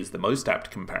think he is the most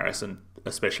apt comparison,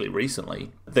 especially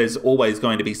recently. There's always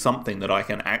going to be something that I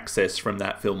can access from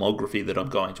that filmography that I'm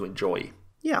going to enjoy.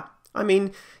 Yeah. I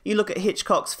mean, you look at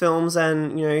Hitchcock's films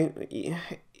and, you know,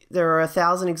 there are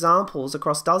 1,000 examples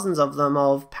across dozens of them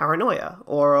of paranoia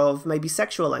or of maybe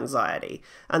sexual anxiety.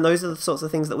 And those are the sorts of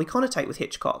things that we connotate with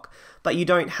Hitchcock. But you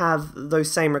don't have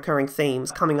those same recurring themes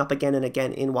coming up again and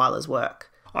again in Wyler's work.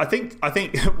 I think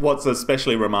what's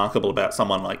especially remarkable about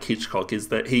someone like Hitchcock is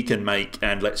that he can make,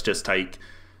 and let's just take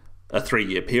a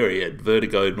 3-year period,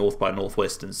 Vertigo, North by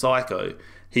Northwest and Psycho,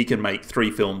 he can make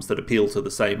 3 films that appeal to the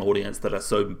same audience that are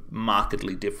so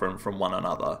markedly different from one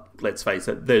another. Let's face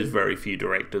it, there's very few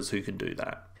directors who can do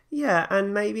that. Yeah,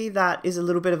 and maybe that is a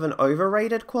little bit of an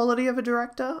overrated quality of a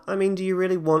director. I mean, do you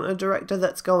really want a director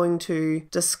that's going to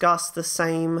discuss the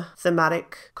same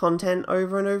thematic content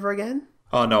over and over again?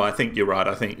 Oh, no, I think you're right.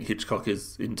 I think Hitchcock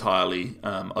is entirely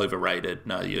overrated.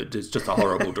 No, you're just a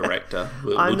horrible director.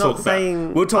 We'll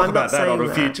talk about that on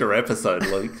a future episode,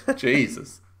 Luke.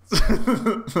 Jesus.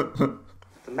 The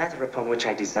matter upon which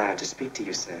I desire to speak to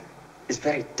you, sir, is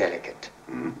very delicate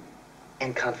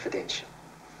and confidential.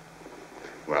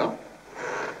 Well,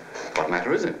 what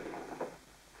matter is it?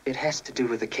 It has to do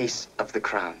with the case of the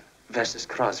Crown versus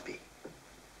Crosby.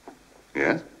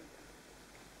 Yes?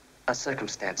 A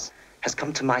circumstance has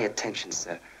come to my attention,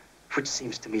 sir, which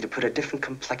seems to me to put a different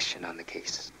complexion on the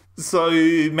case. So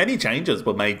many changes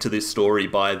were made to this story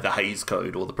by the Hays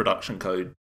Code, or the production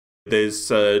code. There's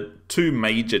two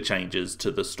major changes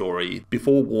to the story.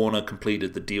 Before Warner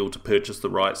completed the deal to purchase the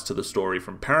rights to the story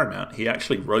from Paramount, he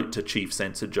actually wrote to Chief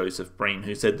Censor Joseph Breen,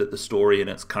 who said that the story in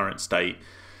its current state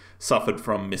suffered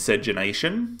from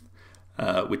miscegenation,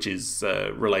 which is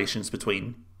relations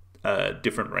between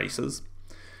different races,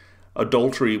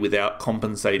 adultery without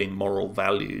compensating moral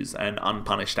values, and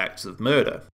unpunished acts of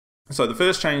murder. So the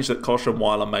first change that Koch and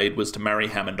Wyler made was to marry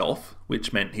Hammond off,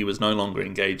 which meant he was no longer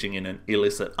engaging in an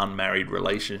illicit unmarried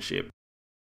relationship.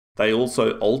 They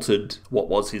also altered what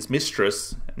was his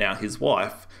mistress, now his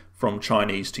wife, from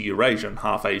Chinese to Eurasian,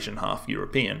 half Asian, half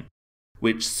European,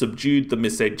 which subdued the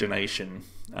miscegenation,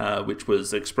 which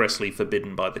was expressly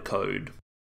forbidden by the code.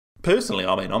 Personally,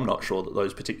 I'm not sure that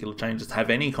those particular changes have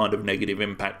any kind of negative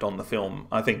impact on the film.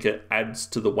 I think it adds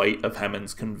to the weight of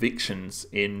Hammond's convictions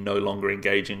in no longer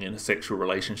engaging in a sexual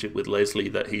relationship with Leslie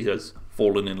that he has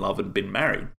fallen in love and been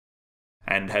married,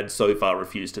 and had so far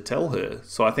refused to tell her.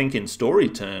 So I think in story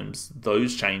terms,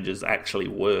 those changes actually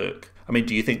work. I mean,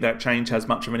 do you think that change has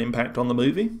much of an impact on the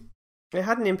movie? It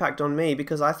had an impact on me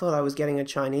because I thought I was getting a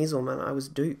Chinese woman. I was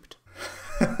duped.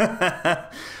 I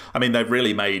mean, they've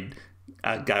really made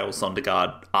Gail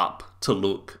Sondergaard up to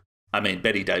look... I mean,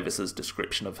 Bette Davis's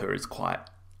description of her is quite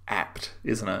apt,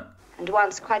 isn't it? And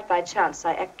once, quite by chance,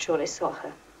 I actually saw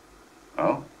her.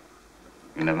 Oh?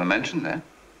 You never mentioned that.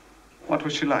 What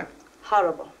was she like?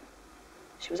 Horrible.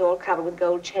 She was all covered with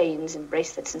gold chains and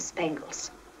bracelets and spangles.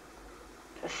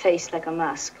 Her face like a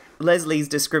mask. Leslie's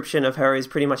description of her is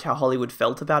pretty much how Hollywood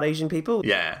felt about Asian people.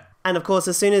 Yeah. And of course,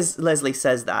 as soon as Leslie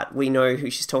says that, we know who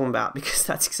she's talking about because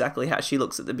that's exactly how she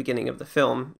looks at the beginning of the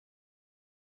film.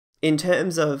 In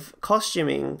terms of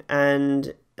costuming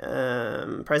and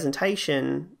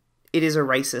presentation, it is a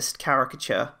racist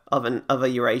caricature of a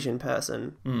Eurasian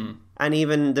person. Mm. And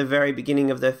even the very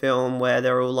beginning of the film, where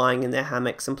they're all lying in their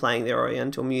hammocks and playing their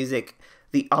Oriental music,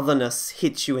 the otherness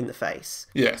hits you in the face.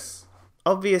 Yes.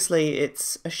 Obviously,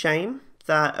 it's a shame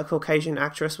that a Caucasian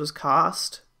actress was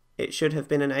cast. It should have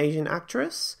been an Asian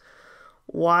actress.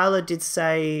 Wyler did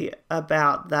say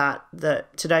about that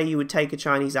today you would take a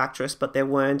Chinese actress, but there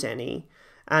weren't any.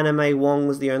 Anna May Wong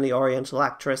was the only Oriental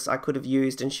actress I could have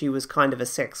used, and she was kind of a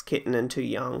sex kitten and too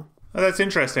young. Oh, that's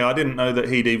interesting. I didn't know that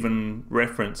he'd even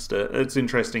referenced it. It's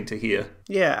interesting to hear.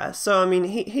 Yeah, so I mean,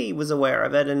 he was aware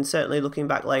of it, and certainly looking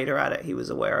back later at it, he was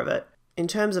aware of it. In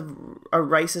terms of a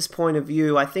racist point of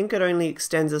view, I think it only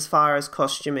extends as far as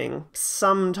costuming,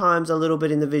 sometimes a little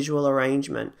bit in the visual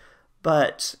arrangement,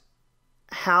 but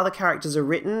how the characters are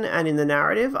written and in the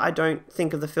narrative, I don't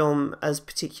think of the film as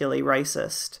particularly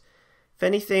racist. If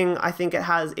anything, I think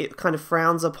it kind of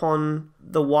frowns upon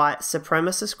the white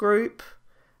supremacist group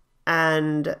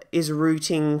and is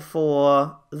rooting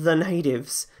for the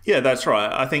natives. Yeah, that's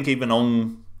right. I think even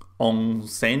Ong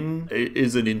Sen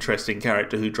is an interesting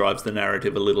character who drives the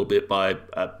narrative a little bit by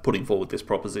putting forward this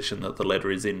proposition that the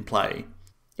letter is in play.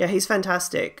 Yeah, he's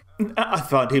fantastic. I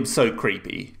find him so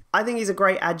creepy. I think he's a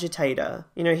great agitator.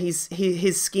 You know, his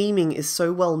scheming is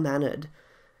so well-mannered.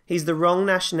 He's the wrong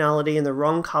nationality and the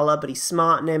wrong colour, but he's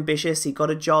smart and ambitious. He got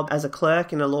a job as a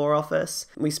clerk in a law office.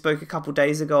 We spoke a couple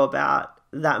days ago about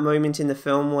that moment in the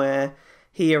film where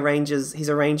he's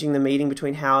arranging the meeting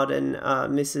between Howard and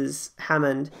Mrs.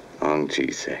 Hammond. Ong Chi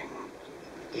Seng,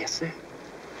 Yes, sir?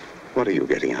 what are you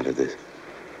getting out of this?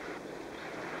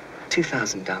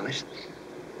 $2,000.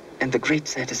 And the great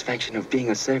satisfaction of being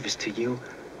of service to you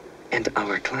and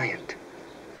our client.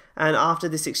 And after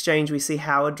this exchange, we see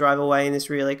Howard drive away in this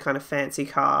really kind of fancy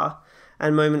car.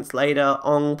 And moments later,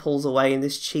 Ong pulls away in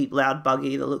this cheap, loud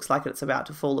buggy that looks like it's about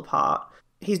to fall apart.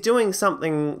 He's doing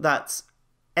something that's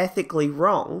ethically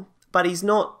wrong, but he's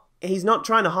not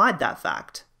trying to hide that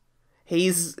fact.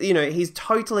 He's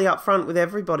totally upfront with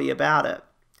everybody about it.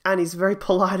 And he's very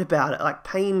polite about it, like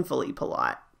painfully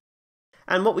polite.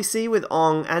 And what we see with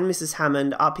Ong and Mrs.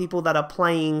 Hammond are people that are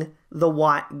playing the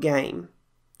white game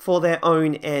for their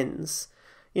own ends.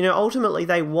 You know, ultimately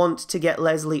they want to get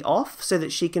Leslie off so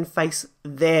that she can face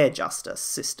their justice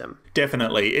system.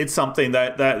 Definitely. It's something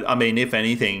that I mean, if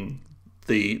anything,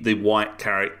 the white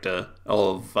character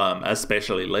of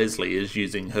especially Leslie is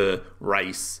using her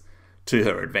race to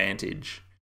her advantage.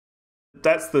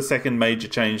 That's the second major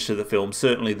change to the film.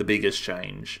 Certainly the biggest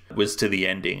change was to the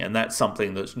ending, and that's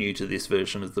something that's new to this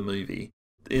version of the movie.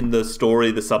 In the story,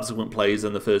 the subsequent plays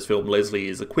and the first film, Leslie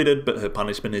is acquitted, but her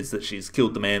punishment is that she's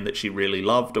killed the man that she really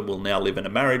loved and will now live in a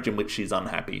marriage in which she's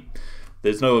unhappy.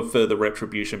 There's no further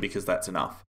retribution because that's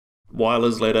enough.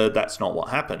 Wyler's letter, that's not what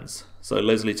happens. So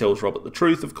Leslie tells Robert the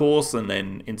truth, of course, and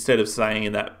then instead of staying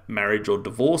in that marriage or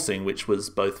divorcing, which was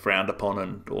both frowned upon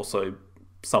and also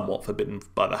somewhat forbidden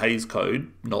by the Hays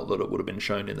Code, not that it would have been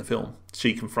shown in the film,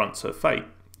 she confronts her fate.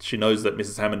 She knows that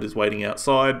Mrs. Hammond is waiting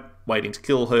outside, waiting to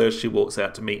kill her. She walks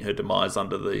out to meet her demise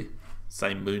under the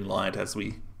same moonlight as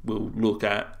we will look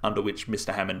at, under which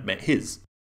Mr. Hammond met his.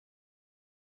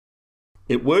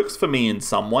 It works for me in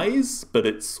some ways, but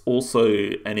it's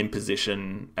also an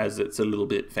imposition as it's a little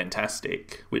bit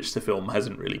fantastic, which the film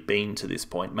hasn't really been to this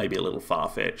point, maybe a little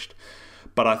far-fetched.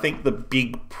 But I think the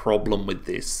big problem with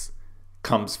this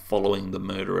comes following the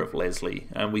murder of Leslie,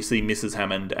 and we see Mrs.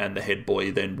 Hammond and the head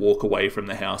boy then walk away from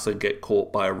the house and get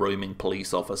caught by a roaming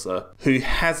police officer who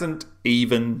hasn't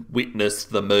even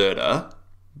witnessed the murder.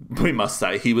 We must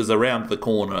say, he was around the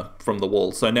corner from the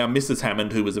wall. So now Mrs.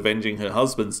 Hammond, who was avenging her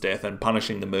husband's death and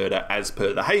punishing the murder as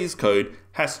per the Hays Code,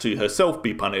 has to herself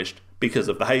be punished because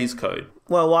of the Hays Code.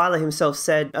 Well, Wyler himself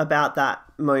said about that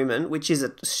moment, which is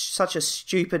such a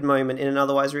stupid moment in an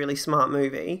otherwise really smart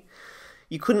movie,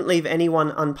 you couldn't leave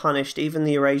anyone unpunished. Even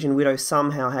the Eurasian widow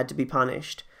somehow had to be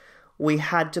punished. We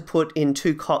had to put in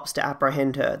 2 cops to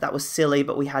apprehend her. That was silly,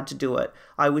 but we had to do it.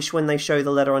 I wish when they show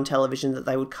the letter on television that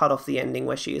they would cut off the ending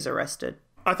where she is arrested.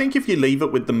 I think if you leave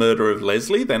it with the murder of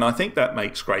Leslie, then I think that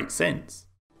makes great sense.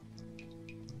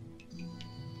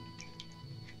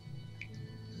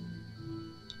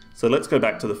 So let's go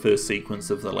back to the first sequence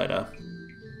of the letter.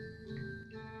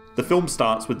 The film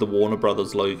starts with the Warner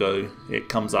Brothers logo. It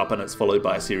comes up and it's followed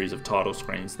by a series of title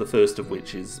screens, the first of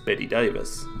which is Bette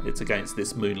Davis. It's against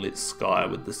this moonlit sky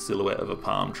with the silhouette of a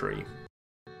palm tree.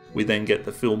 We then get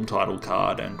the film title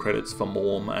card and credits for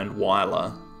Maugham and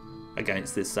Wyler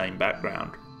against this same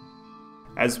background.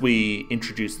 As we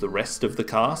introduce the rest of the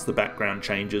cast, the background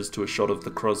changes to a shot of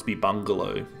the Crosby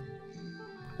bungalow,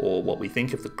 or what we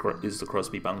think of is the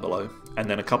Crosby bungalow, and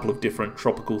then a couple of different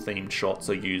tropical themed shots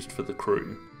are used for the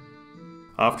crew.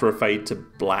 After a fade to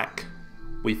black,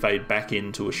 we fade back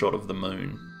into a shot of the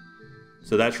moon.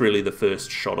 So that's really the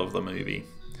first shot of the movie.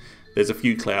 There's a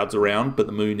few clouds around, but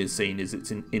the moon is seen as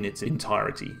in its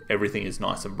entirety. Everything is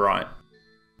nice and bright.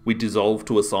 We dissolve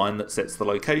to a sign that sets the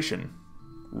location.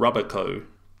 Rubber Co.,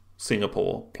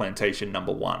 Singapore, Plantation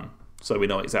Number 1. So we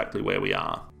know exactly where we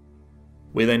are.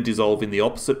 We then dissolve in the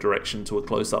opposite direction to a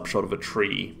close-up shot of a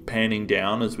tree, panning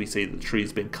down as we see the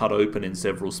tree's been cut open in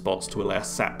several spots to allow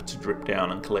sap to drip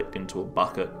down and collect into a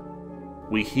bucket.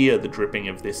 We hear the dripping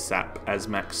of this sap as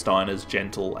Max Steiner's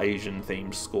gentle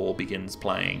Asian-themed score begins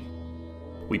playing.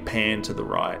 We pan to the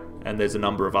right, and there's a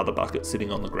number of other buckets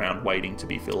sitting on the ground waiting to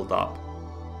be filled up.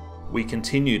 We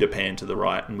continue to pan to the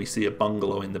right and we see a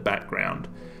bungalow in the background.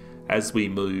 As we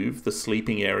move, the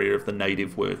sleeping area of the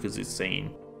native workers is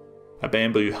seen. A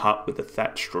bamboo hut with a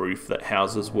thatched roof that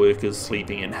houses workers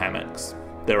sleeping in hammocks.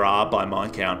 There are, by my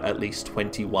count, at least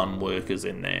 21 workers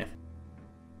in there.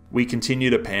 We continue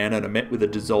to pan and are met with a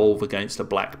dissolve against a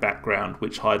black background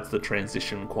which hides the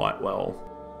transition quite well.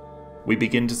 We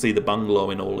begin to see the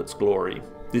bungalow in all its glory.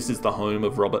 This is the home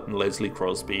of Robert and Leslie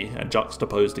Crosby, and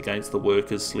juxtaposed against the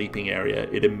workers' sleeping area,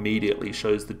 it immediately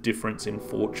shows the difference in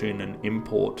fortune and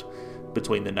import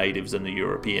between the natives and the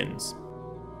Europeans.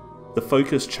 The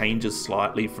focus changes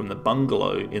slightly from the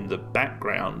bungalow in the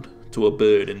background to a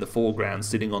bird in the foreground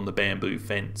sitting on the bamboo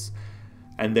fence,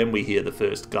 and then we hear the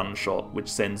first gunshot which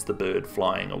sends the bird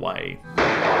flying away.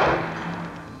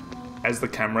 As the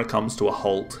camera comes to a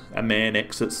halt, a man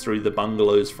exits through the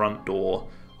bungalow's front door,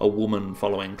 a woman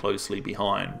following closely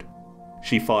behind.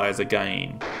 She fires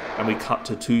again, and we cut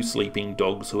to 2 sleeping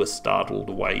dogs who are startled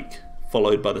awake,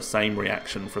 followed by the same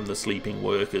reaction from the sleeping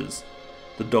workers.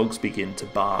 The dogs begin to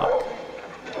bark.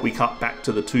 We cut back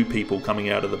to the 2 people coming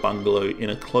out of the bungalow in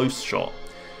a close shot,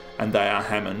 and they are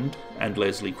Hammond and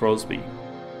Leslie Crosby.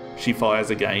 She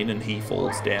fires again and he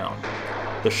falls down.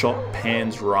 The shot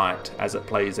pans right as it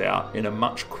plays out in a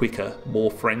much quicker,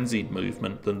 more frenzied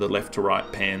movement than the left to right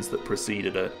pans that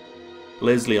preceded it.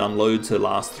 Leslie unloads her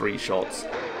last 3 shots,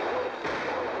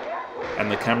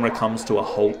 and the camera comes to a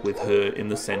halt with her in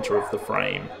the centre of the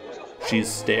frame. She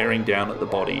is staring down at the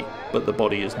body, but the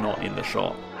body is not in the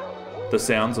shot. The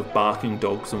sounds of barking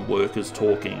dogs and workers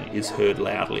talking is heard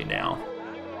loudly now.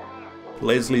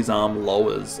 Leslie's arm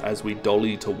lowers as we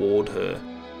dolly toward her,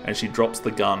 and she drops the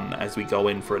gun as we go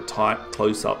in for a tight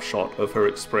close-up shot of her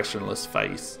expressionless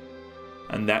face.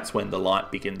 And that's when the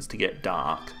light begins to get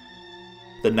dark.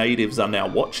 The natives are now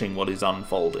watching what is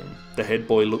unfolding. The head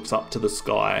boy looks up to the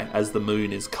sky as the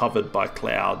moon is covered by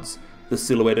clouds, the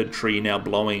silhouetted tree now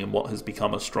blowing in what has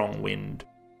become a strong wind.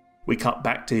 We cut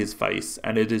back to his face,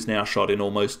 and it is now shot in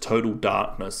almost total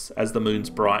darkness as the moon's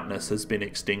brightness has been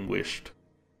extinguished.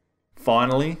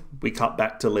 Finally, we cut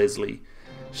back to Leslie.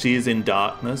 She is in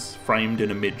darkness, framed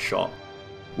in a mid-shot.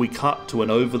 We cut to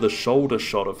an over-the-shoulder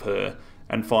shot of her,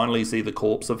 and finally see the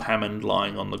corpse of Hammond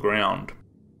lying on the ground.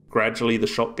 Gradually the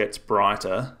shot gets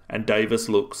brighter, and Davis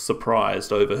looks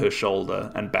surprised over her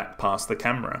shoulder and back past the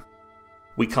camera.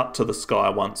 We cut to the sky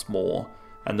once more,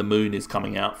 and the moon is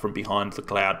coming out from behind the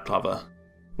cloud cover.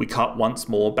 We cut once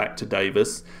more back to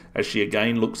Davis as she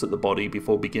again looks at the body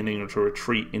before beginning to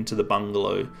retreat into the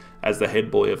bungalow as the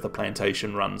head boy of the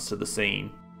plantation runs to the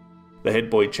scene. The head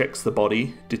boy checks the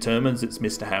body, determines it's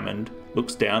Mr. Hammond,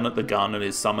 looks down at the gun and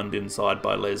is summoned inside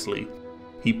by Leslie.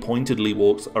 He pointedly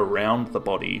walks around the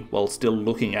body while still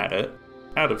looking at it,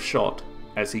 out of shot,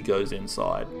 as he goes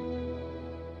inside.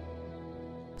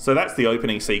 So that's the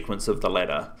opening sequence of the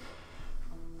letter,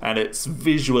 and it's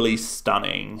visually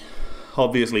stunning.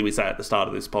 Obviously, we say at the start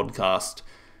of this podcast,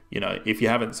 if you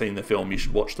haven't seen the film, you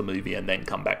should watch the movie and then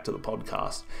come back to the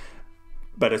podcast.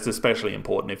 But it's especially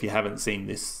important if you haven't seen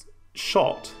this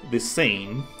shot, this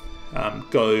scene,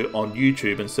 go on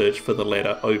YouTube and search for the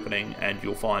letter opening and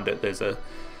you'll find it. There's a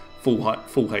full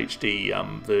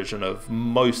HD version of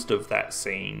most of that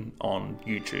scene on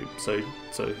YouTube.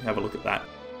 So have a look at that.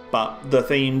 But the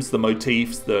themes, the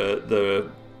motifs,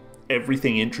 the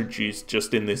everything introduced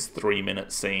just in this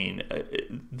 3-minute scene,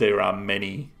 there are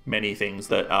many, many things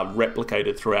that are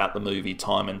replicated throughout the movie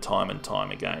time and time and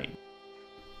time again.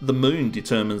 The moon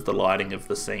determines the lighting of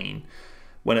the scene.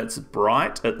 When it's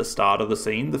bright at the start of the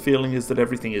scene, the feeling is that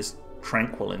everything is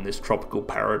tranquil in this tropical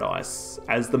paradise.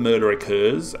 As the murder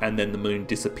occurs and then the moon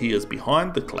disappears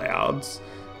behind the clouds,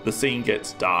 the scene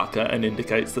gets darker and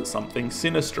indicates that something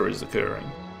sinister is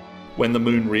occurring. When the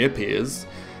moon reappears,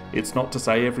 it's not to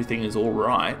say everything is all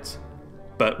right,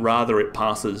 but rather it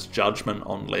passes judgment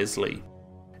on Leslie.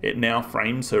 It now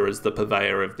frames her as the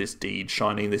purveyor of this deed,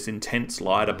 shining this intense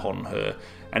light upon her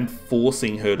and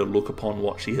forcing her to look upon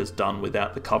what she has done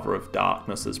without the cover of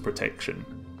darkness as protection.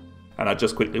 And I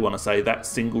just quickly want to say that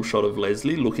single shot of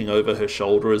Leslie looking over her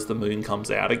shoulder as the moon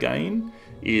comes out again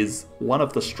is one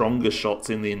of the strongest shots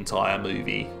in the entire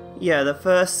movie. Yeah, the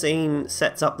first scene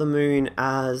sets up the moon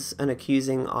as an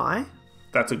accusing eye.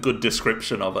 That's a good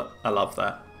description of it. I love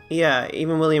that. Yeah,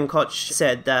 even William Koch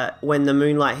said that when the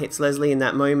moonlight hits Leslie in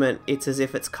that moment, it's as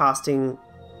if it's casting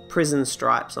prison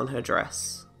stripes on her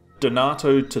dress.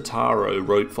 Donato Totaro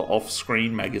wrote for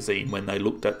Off-Screen magazine when they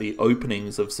looked at the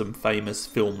openings of some famous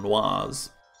film noirs.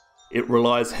 It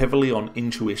relies heavily on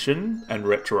intuition and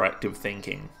retroactive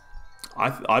thinking.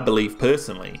 I believe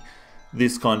personally,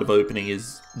 this kind of opening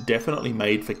is definitely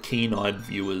made for keen-eyed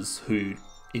viewers who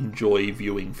enjoy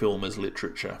viewing film as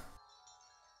literature.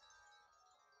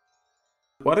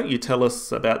 Why don't you tell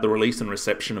us about the release and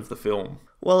reception of the film?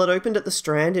 Well, it opened at the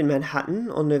Strand in Manhattan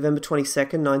on November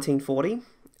 22nd, 1940.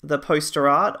 The poster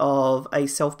art of a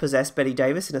self-possessed Bette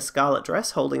Davis in a scarlet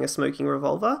dress holding a smoking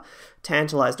revolver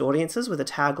tantalised audiences with a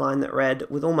tagline that read,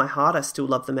 "With all my heart, I still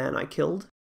love the man I killed."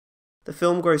 The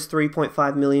film grossed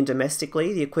 $3.5 million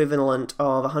domestically, the equivalent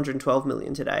of $112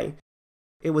 million today.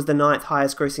 It was the 9th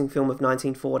highest grossing film of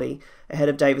 1940, ahead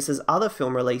of Davis's other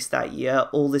film released that year,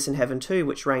 All This in Heaven 2,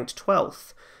 which ranked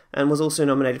 12th, and was also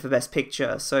nominated for Best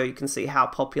Picture, so you can see how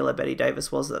popular Bette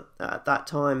Davis was at that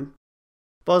time.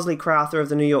 Bosley Crowther of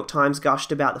the New York Times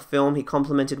gushed about the film. He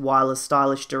complimented Wyler's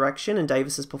stylish direction and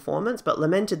Davis's performance, but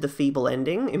lamented the feeble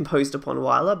ending imposed upon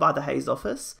Wyler by the Hays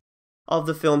Office. Of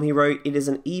the film, he wrote, "It is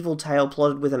an evil tale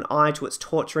plotted with an eye to its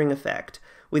torturing effect.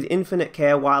 With infinite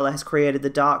care, Wyler has created the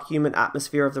dark human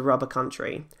atmosphere of the rubber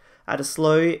country. At a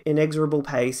slow, inexorable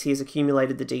pace, he has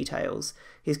accumulated the details.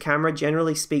 His camera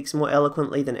generally speaks more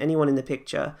eloquently than anyone in the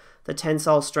picture. The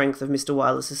tensile strength of Mr.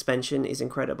 Wyler's suspension is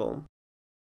incredible."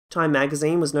 Time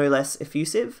magazine was no less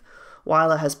effusive.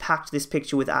 Wyler has packed this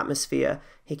picture with atmosphere.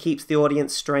 He keeps the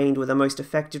audience strained with a most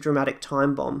effective dramatic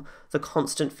time bomb, the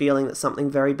constant feeling that something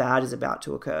very bad is about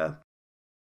to occur.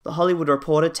 The Hollywood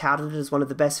Reporter touted it as one of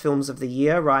the best films of the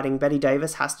year, writing Bette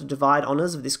Davis has to divide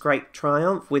honours of this great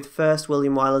triumph with first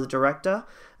William Wyler the director,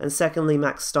 and secondly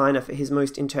Max Steiner for his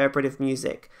most interpretive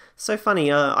music. So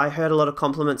funny, I heard a lot of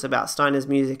compliments about Steiner's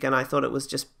music and I thought it was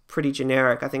just pretty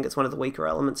generic. I think it's one of the weaker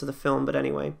elements of the film, but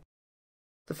anyway.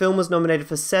 The film was nominated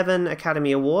for 7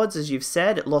 Academy Awards, as you've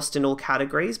said. It lost in all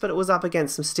categories, but it was up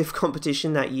against some stiff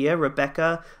competition that year.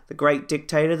 Rebecca, The Great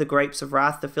Dictator, The Grapes of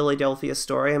Wrath, The Philadelphia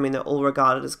Story. I mean, they're all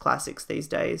regarded as classics these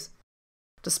days.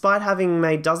 Despite having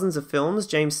made dozens of films,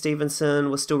 James Stevenson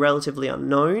was still relatively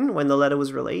unknown when the letter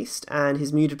was released, and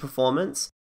his muted performance,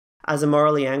 As a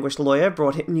morally anguished lawyer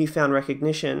brought him newfound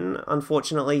recognition,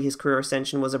 unfortunately his career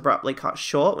ascension was abruptly cut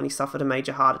short when he suffered a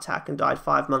major heart attack and died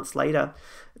 5 months later,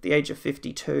 at the age of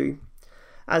 52.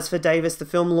 As for Davis, the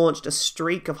film launched a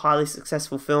streak of highly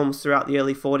successful films throughout the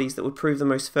early 40s that would prove the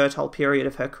most fertile period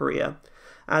of her career.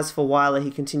 As for Wyler, he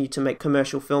continued to make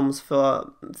commercial films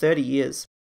for 30 years.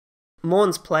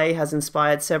 Maugham's play has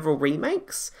inspired several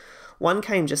remakes. One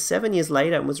came just 7 years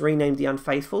later and was renamed The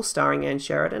Unfaithful, starring Anne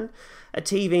Sheridan. A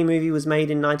TV movie was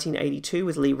made in 1982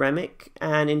 with Lee Remick,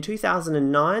 and in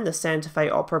 2009 the Santa Fe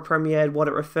Opera premiered what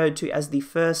it referred to as the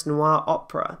first noir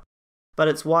opera. But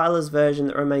it's Wyler's version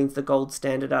that remains the gold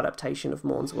standard adaptation of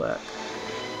Maugham's work.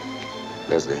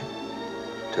 Leslie,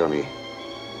 tell me,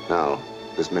 now,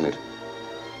 this minute,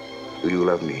 do you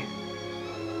love me?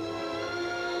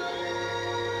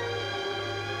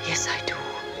 Yes, I do.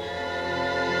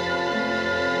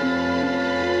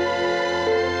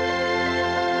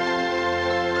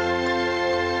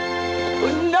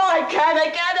 No, I can't.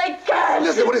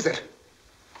 Leslie, what is it?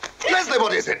 Leslie,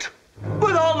 what is it?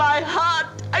 With all my heart,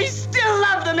 I still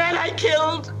love the man I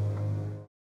killed.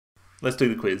 Let's do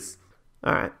the quiz.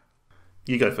 All right.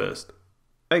 You go first.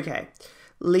 Okay.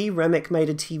 Lee Remick made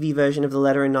a TV version of the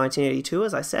letter in 1982,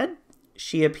 as I said.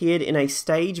 She appeared in a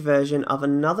stage version of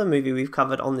another movie we've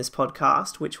covered on this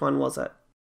podcast. Which one was it?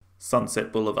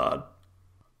 Sunset Boulevard.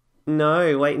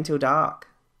 No, Wait Until Dark.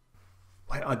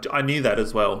 Wait, I knew that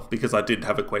as well, because I did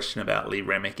have a question about Lee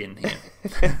Remick in here.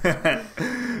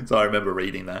 So I remember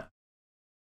reading that.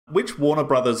 Which Warner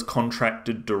Brothers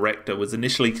contracted director was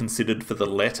initially considered for the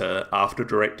letter after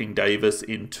directing Davis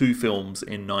in 2 films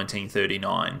in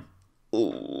 1939?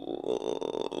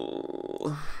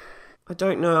 Ooh. I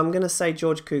don't know. I'm going to say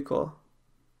George Cukor.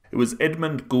 It was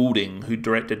Edmund Goulding who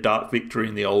directed Dark Victory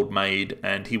and The Old Maid,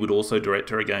 and he would also direct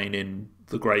her again in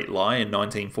The Great Lie in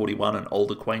 1941 and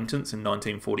Old Acquaintance in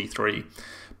 1943.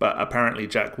 But apparently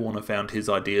Jack Warner found his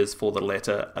ideas for the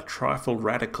letter a trifle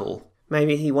radical.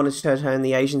 Maybe he wanted to turn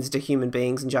the Asians into human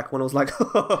beings, and Jack Warner was like,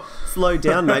 oh, slow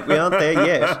down, mate, we aren't there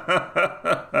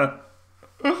yet.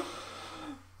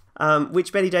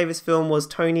 Which Bette Davis film was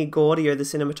Tony Gaudio the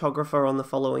cinematographer on the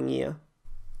following year?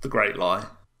 The Great Lie.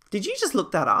 Did you just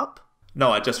look that up?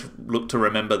 No, I just looked to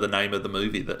remember the name of the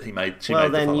movie that he made. Well,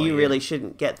 then you really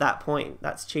shouldn't get that point.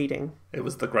 That's cheating. It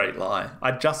was The Great Lie.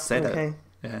 I just said it.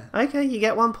 Yeah. Okay, you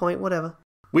get 1 point, whatever.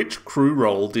 Which crew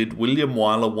role did William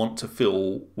Wyler want to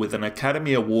fill with an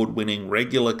Academy Award-winning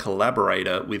regular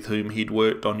collaborator with whom he'd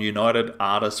worked on United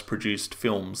Artists-produced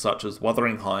films such as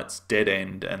Wuthering Heights, Dead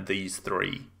End, and These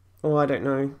Three? Oh, I don't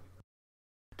know.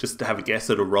 Just to have a guess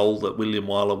at a role that William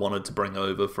Wyler wanted to bring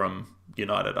over from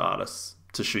United Artists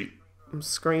to shoot.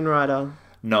 Screenwriter.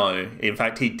 No, in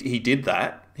fact, he did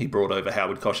that. He brought over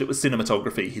Howard Koch. It was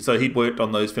cinematography. So he'd worked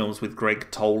on those films with Greg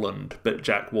Toland, but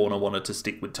Jack Warner wanted to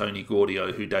stick with Tony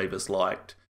Gaudio, who Davis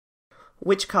liked.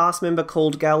 Which cast member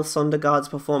called Gal Sondergaard's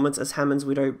performance as Hammond's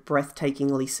widow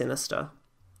breathtakingly sinister?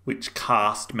 Which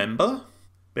cast member?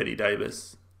 Bette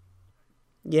Davis.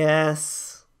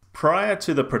 Yes. Prior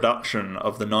to the production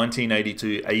of the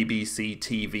 1982 ABC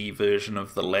TV version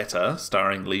of The Letter,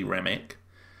 starring Lee Remick,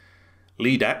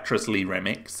 lead actress Lee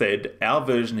Remick said, "Our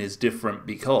version is different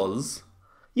because..."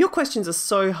 Your questions are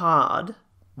so hard.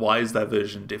 Why is that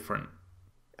version different?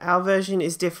 Our version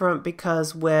is different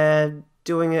because we're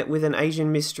doing it with an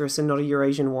Asian mistress and not a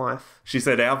Eurasian wife. She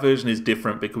said, "Our version is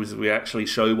different because we actually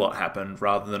show what happened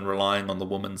rather than relying on the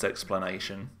woman's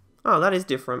explanation." Oh, that is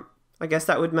different. I guess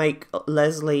that would make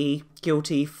Leslie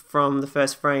guilty from the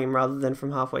first frame rather than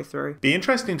from halfway through. Be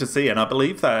interesting to see, and I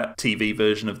believe that TV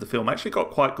version of the film actually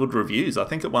got quite good reviews. I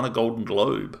think it won a Golden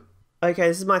Globe. Okay,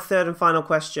 this is my third and final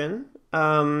question.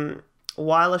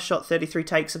 Wyler shot 33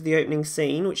 takes of the opening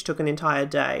scene, which took an entire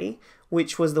day.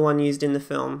 Which was the one used in the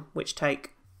film? Which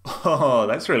take? Oh,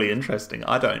 that's really interesting.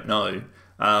 I don't know.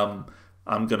 I'm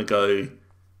going to go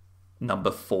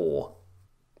number 4.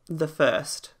 The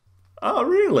first. Oh,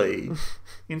 really?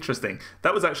 Interesting.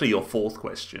 That was actually your 4th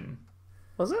question.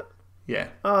 Was it? Yeah.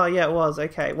 Oh, yeah, it was.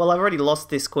 Okay. Well, I've already lost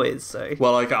this quiz, so...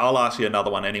 Well, okay, I'll ask you another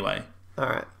one anyway. All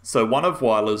right. So one of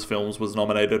Wyler's films was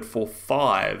nominated for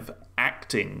 5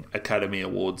 acting Academy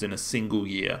Awards in a single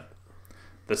year.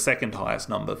 The second highest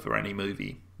number for any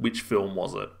movie. Which film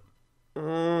was it?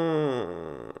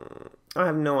 I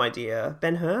have no idea.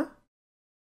 Ben-Hur?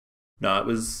 No, it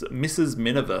was Mrs.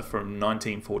 Miniver from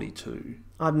 1942.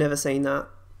 I've never seen that.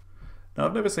 No,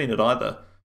 I've never seen it either.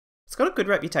 It's got a good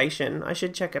reputation. I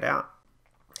should check it out.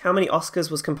 How many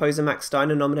Oscars was composer Max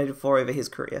Steiner nominated for over his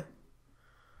career?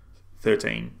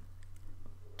 13.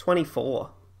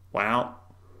 24. Wow.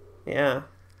 Yeah.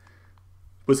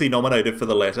 Was he nominated for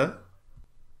The Letter?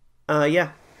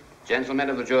 Yeah. Gentlemen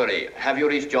of the jury, have you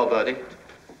reached your verdict?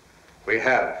 We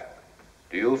have.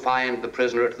 Do you find the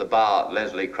prisoner at the bar,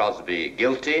 Leslie Crosby,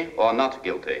 guilty or not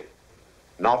guilty?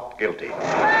 Not guilty.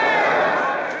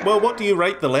 Well, what do you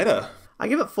rate the letter? I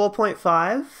give it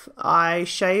 4.5. I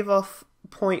shave off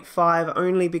 0.5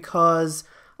 only because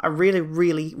I really,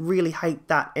 really, really hate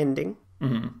that ending.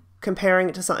 Mm-hmm. Comparing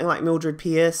it to something like Mildred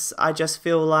Pierce, I just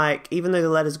feel like even though the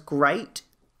letter's great,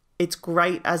 it's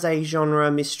great as a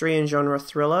genre mystery and genre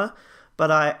thriller,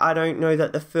 but I don't know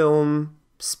that the film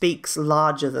speaks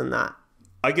larger than that.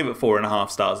 I give it 4.5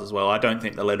 stars as well. I don't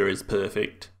think the letter is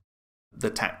perfect,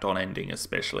 the tacked-on ending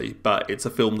especially, but it's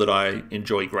a film that I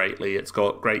enjoy greatly. It's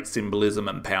got great symbolism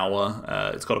and power.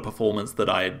 It's got a performance that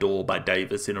I adore by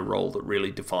Davis in a role that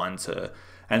really defines her.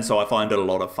 And so I find it a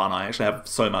lot of fun. I actually have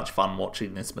so much fun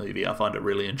watching this movie. I find it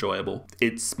really enjoyable.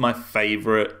 It's my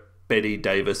favourite Bette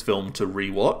Davis film to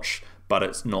rewatch, but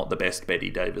it's not the best Bette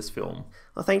Davis film.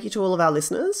 Well, thank you to all of our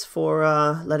listeners for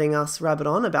letting us rabbit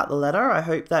on about the letter. I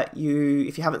hope that you,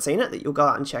 if you haven't seen it, that you'll go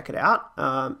out and check it out.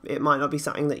 It might not be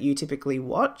something that you typically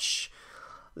watch.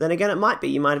 Then again, it might be.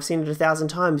 You might have seen it 1,000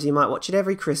 times. You might watch it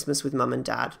every Christmas with mum and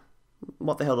dad.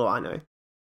 What the hell do I know?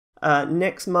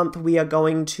 Next month, we are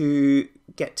going to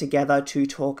get together to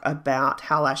talk about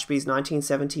Hal Ashby's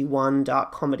 1971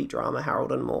 dark comedy drama,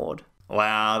 Harold and Maude.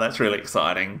 Wow, that's really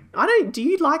exciting. Do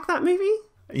you like that movie?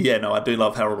 Yeah, no, I do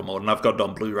love Harold and Maude, and I've got it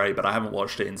on Blu-ray, but I haven't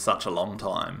watched it in such a long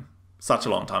time. Such a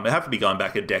long time. It have to be going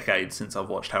back a decade since I've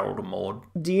watched Harold and Maude.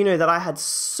 Do you know that I had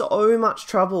so much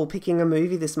trouble picking a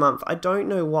movie this month? I don't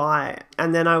know why.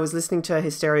 And then I was listening to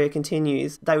Hysteria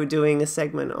Continues. They were doing a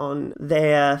segment on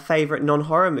their favourite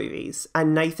non-horror movies.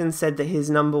 And Nathan said that his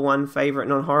number one favourite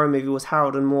non-horror movie was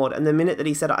Harold and Maude. And the minute that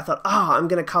he said it, I thought, I'm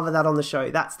going to cover that on the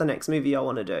show. That's the next movie I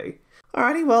want to do.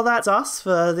 Alrighty, well, that's us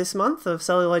for this month of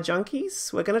Celluloid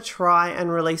Junkies. We're going to try and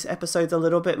release episodes a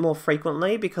little bit more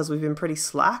frequently because we've been pretty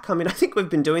slack. I mean, I think we've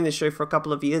been doing this show for a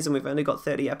couple of years and we've only got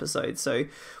 30 episodes. So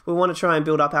we want to try and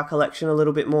build up our collection a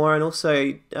little bit more. And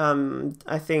also,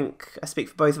 I think I speak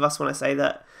for both of us when I say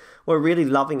that we're really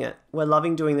loving it. We're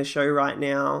loving doing the show right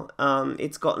now.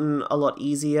 It's gotten a lot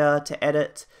easier to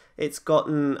edit. It's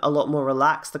gotten a lot more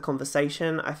relaxed, the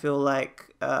conversation. I feel like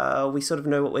we sort of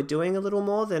know what we're doing a little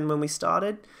more than when we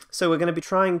started. So we're going to be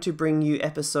trying to bring you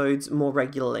episodes more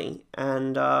regularly.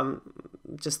 And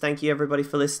just thank you everybody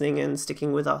for listening and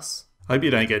sticking with us. I hope you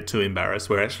don't get too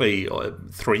embarrassed. We're actually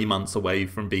 3 months away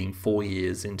from being 4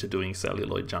 years into doing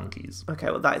Celluloid Junkies. Okay,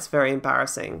 well, that is very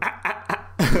embarrassing.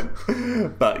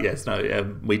 But yes,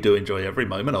 no, we do enjoy every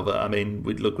moment of it. I mean,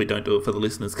 we don't do it for the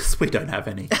listeners because we don't have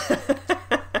any.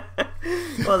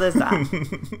 Well, there's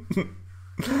that.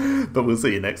 But we'll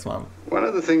see you next month. One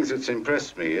of the things that's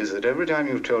impressed me is that every time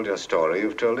you've told your story,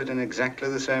 you've told it in exactly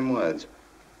the same words.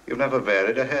 You've never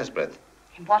varied a hair's breadth.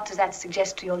 And what does that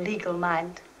suggest to your legal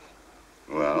mind?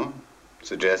 Well, it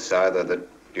suggests either that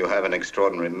you have an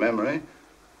extraordinary memory,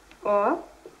 Or?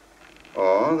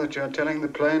 or that you're telling the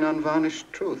plain,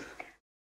 unvarnished truth.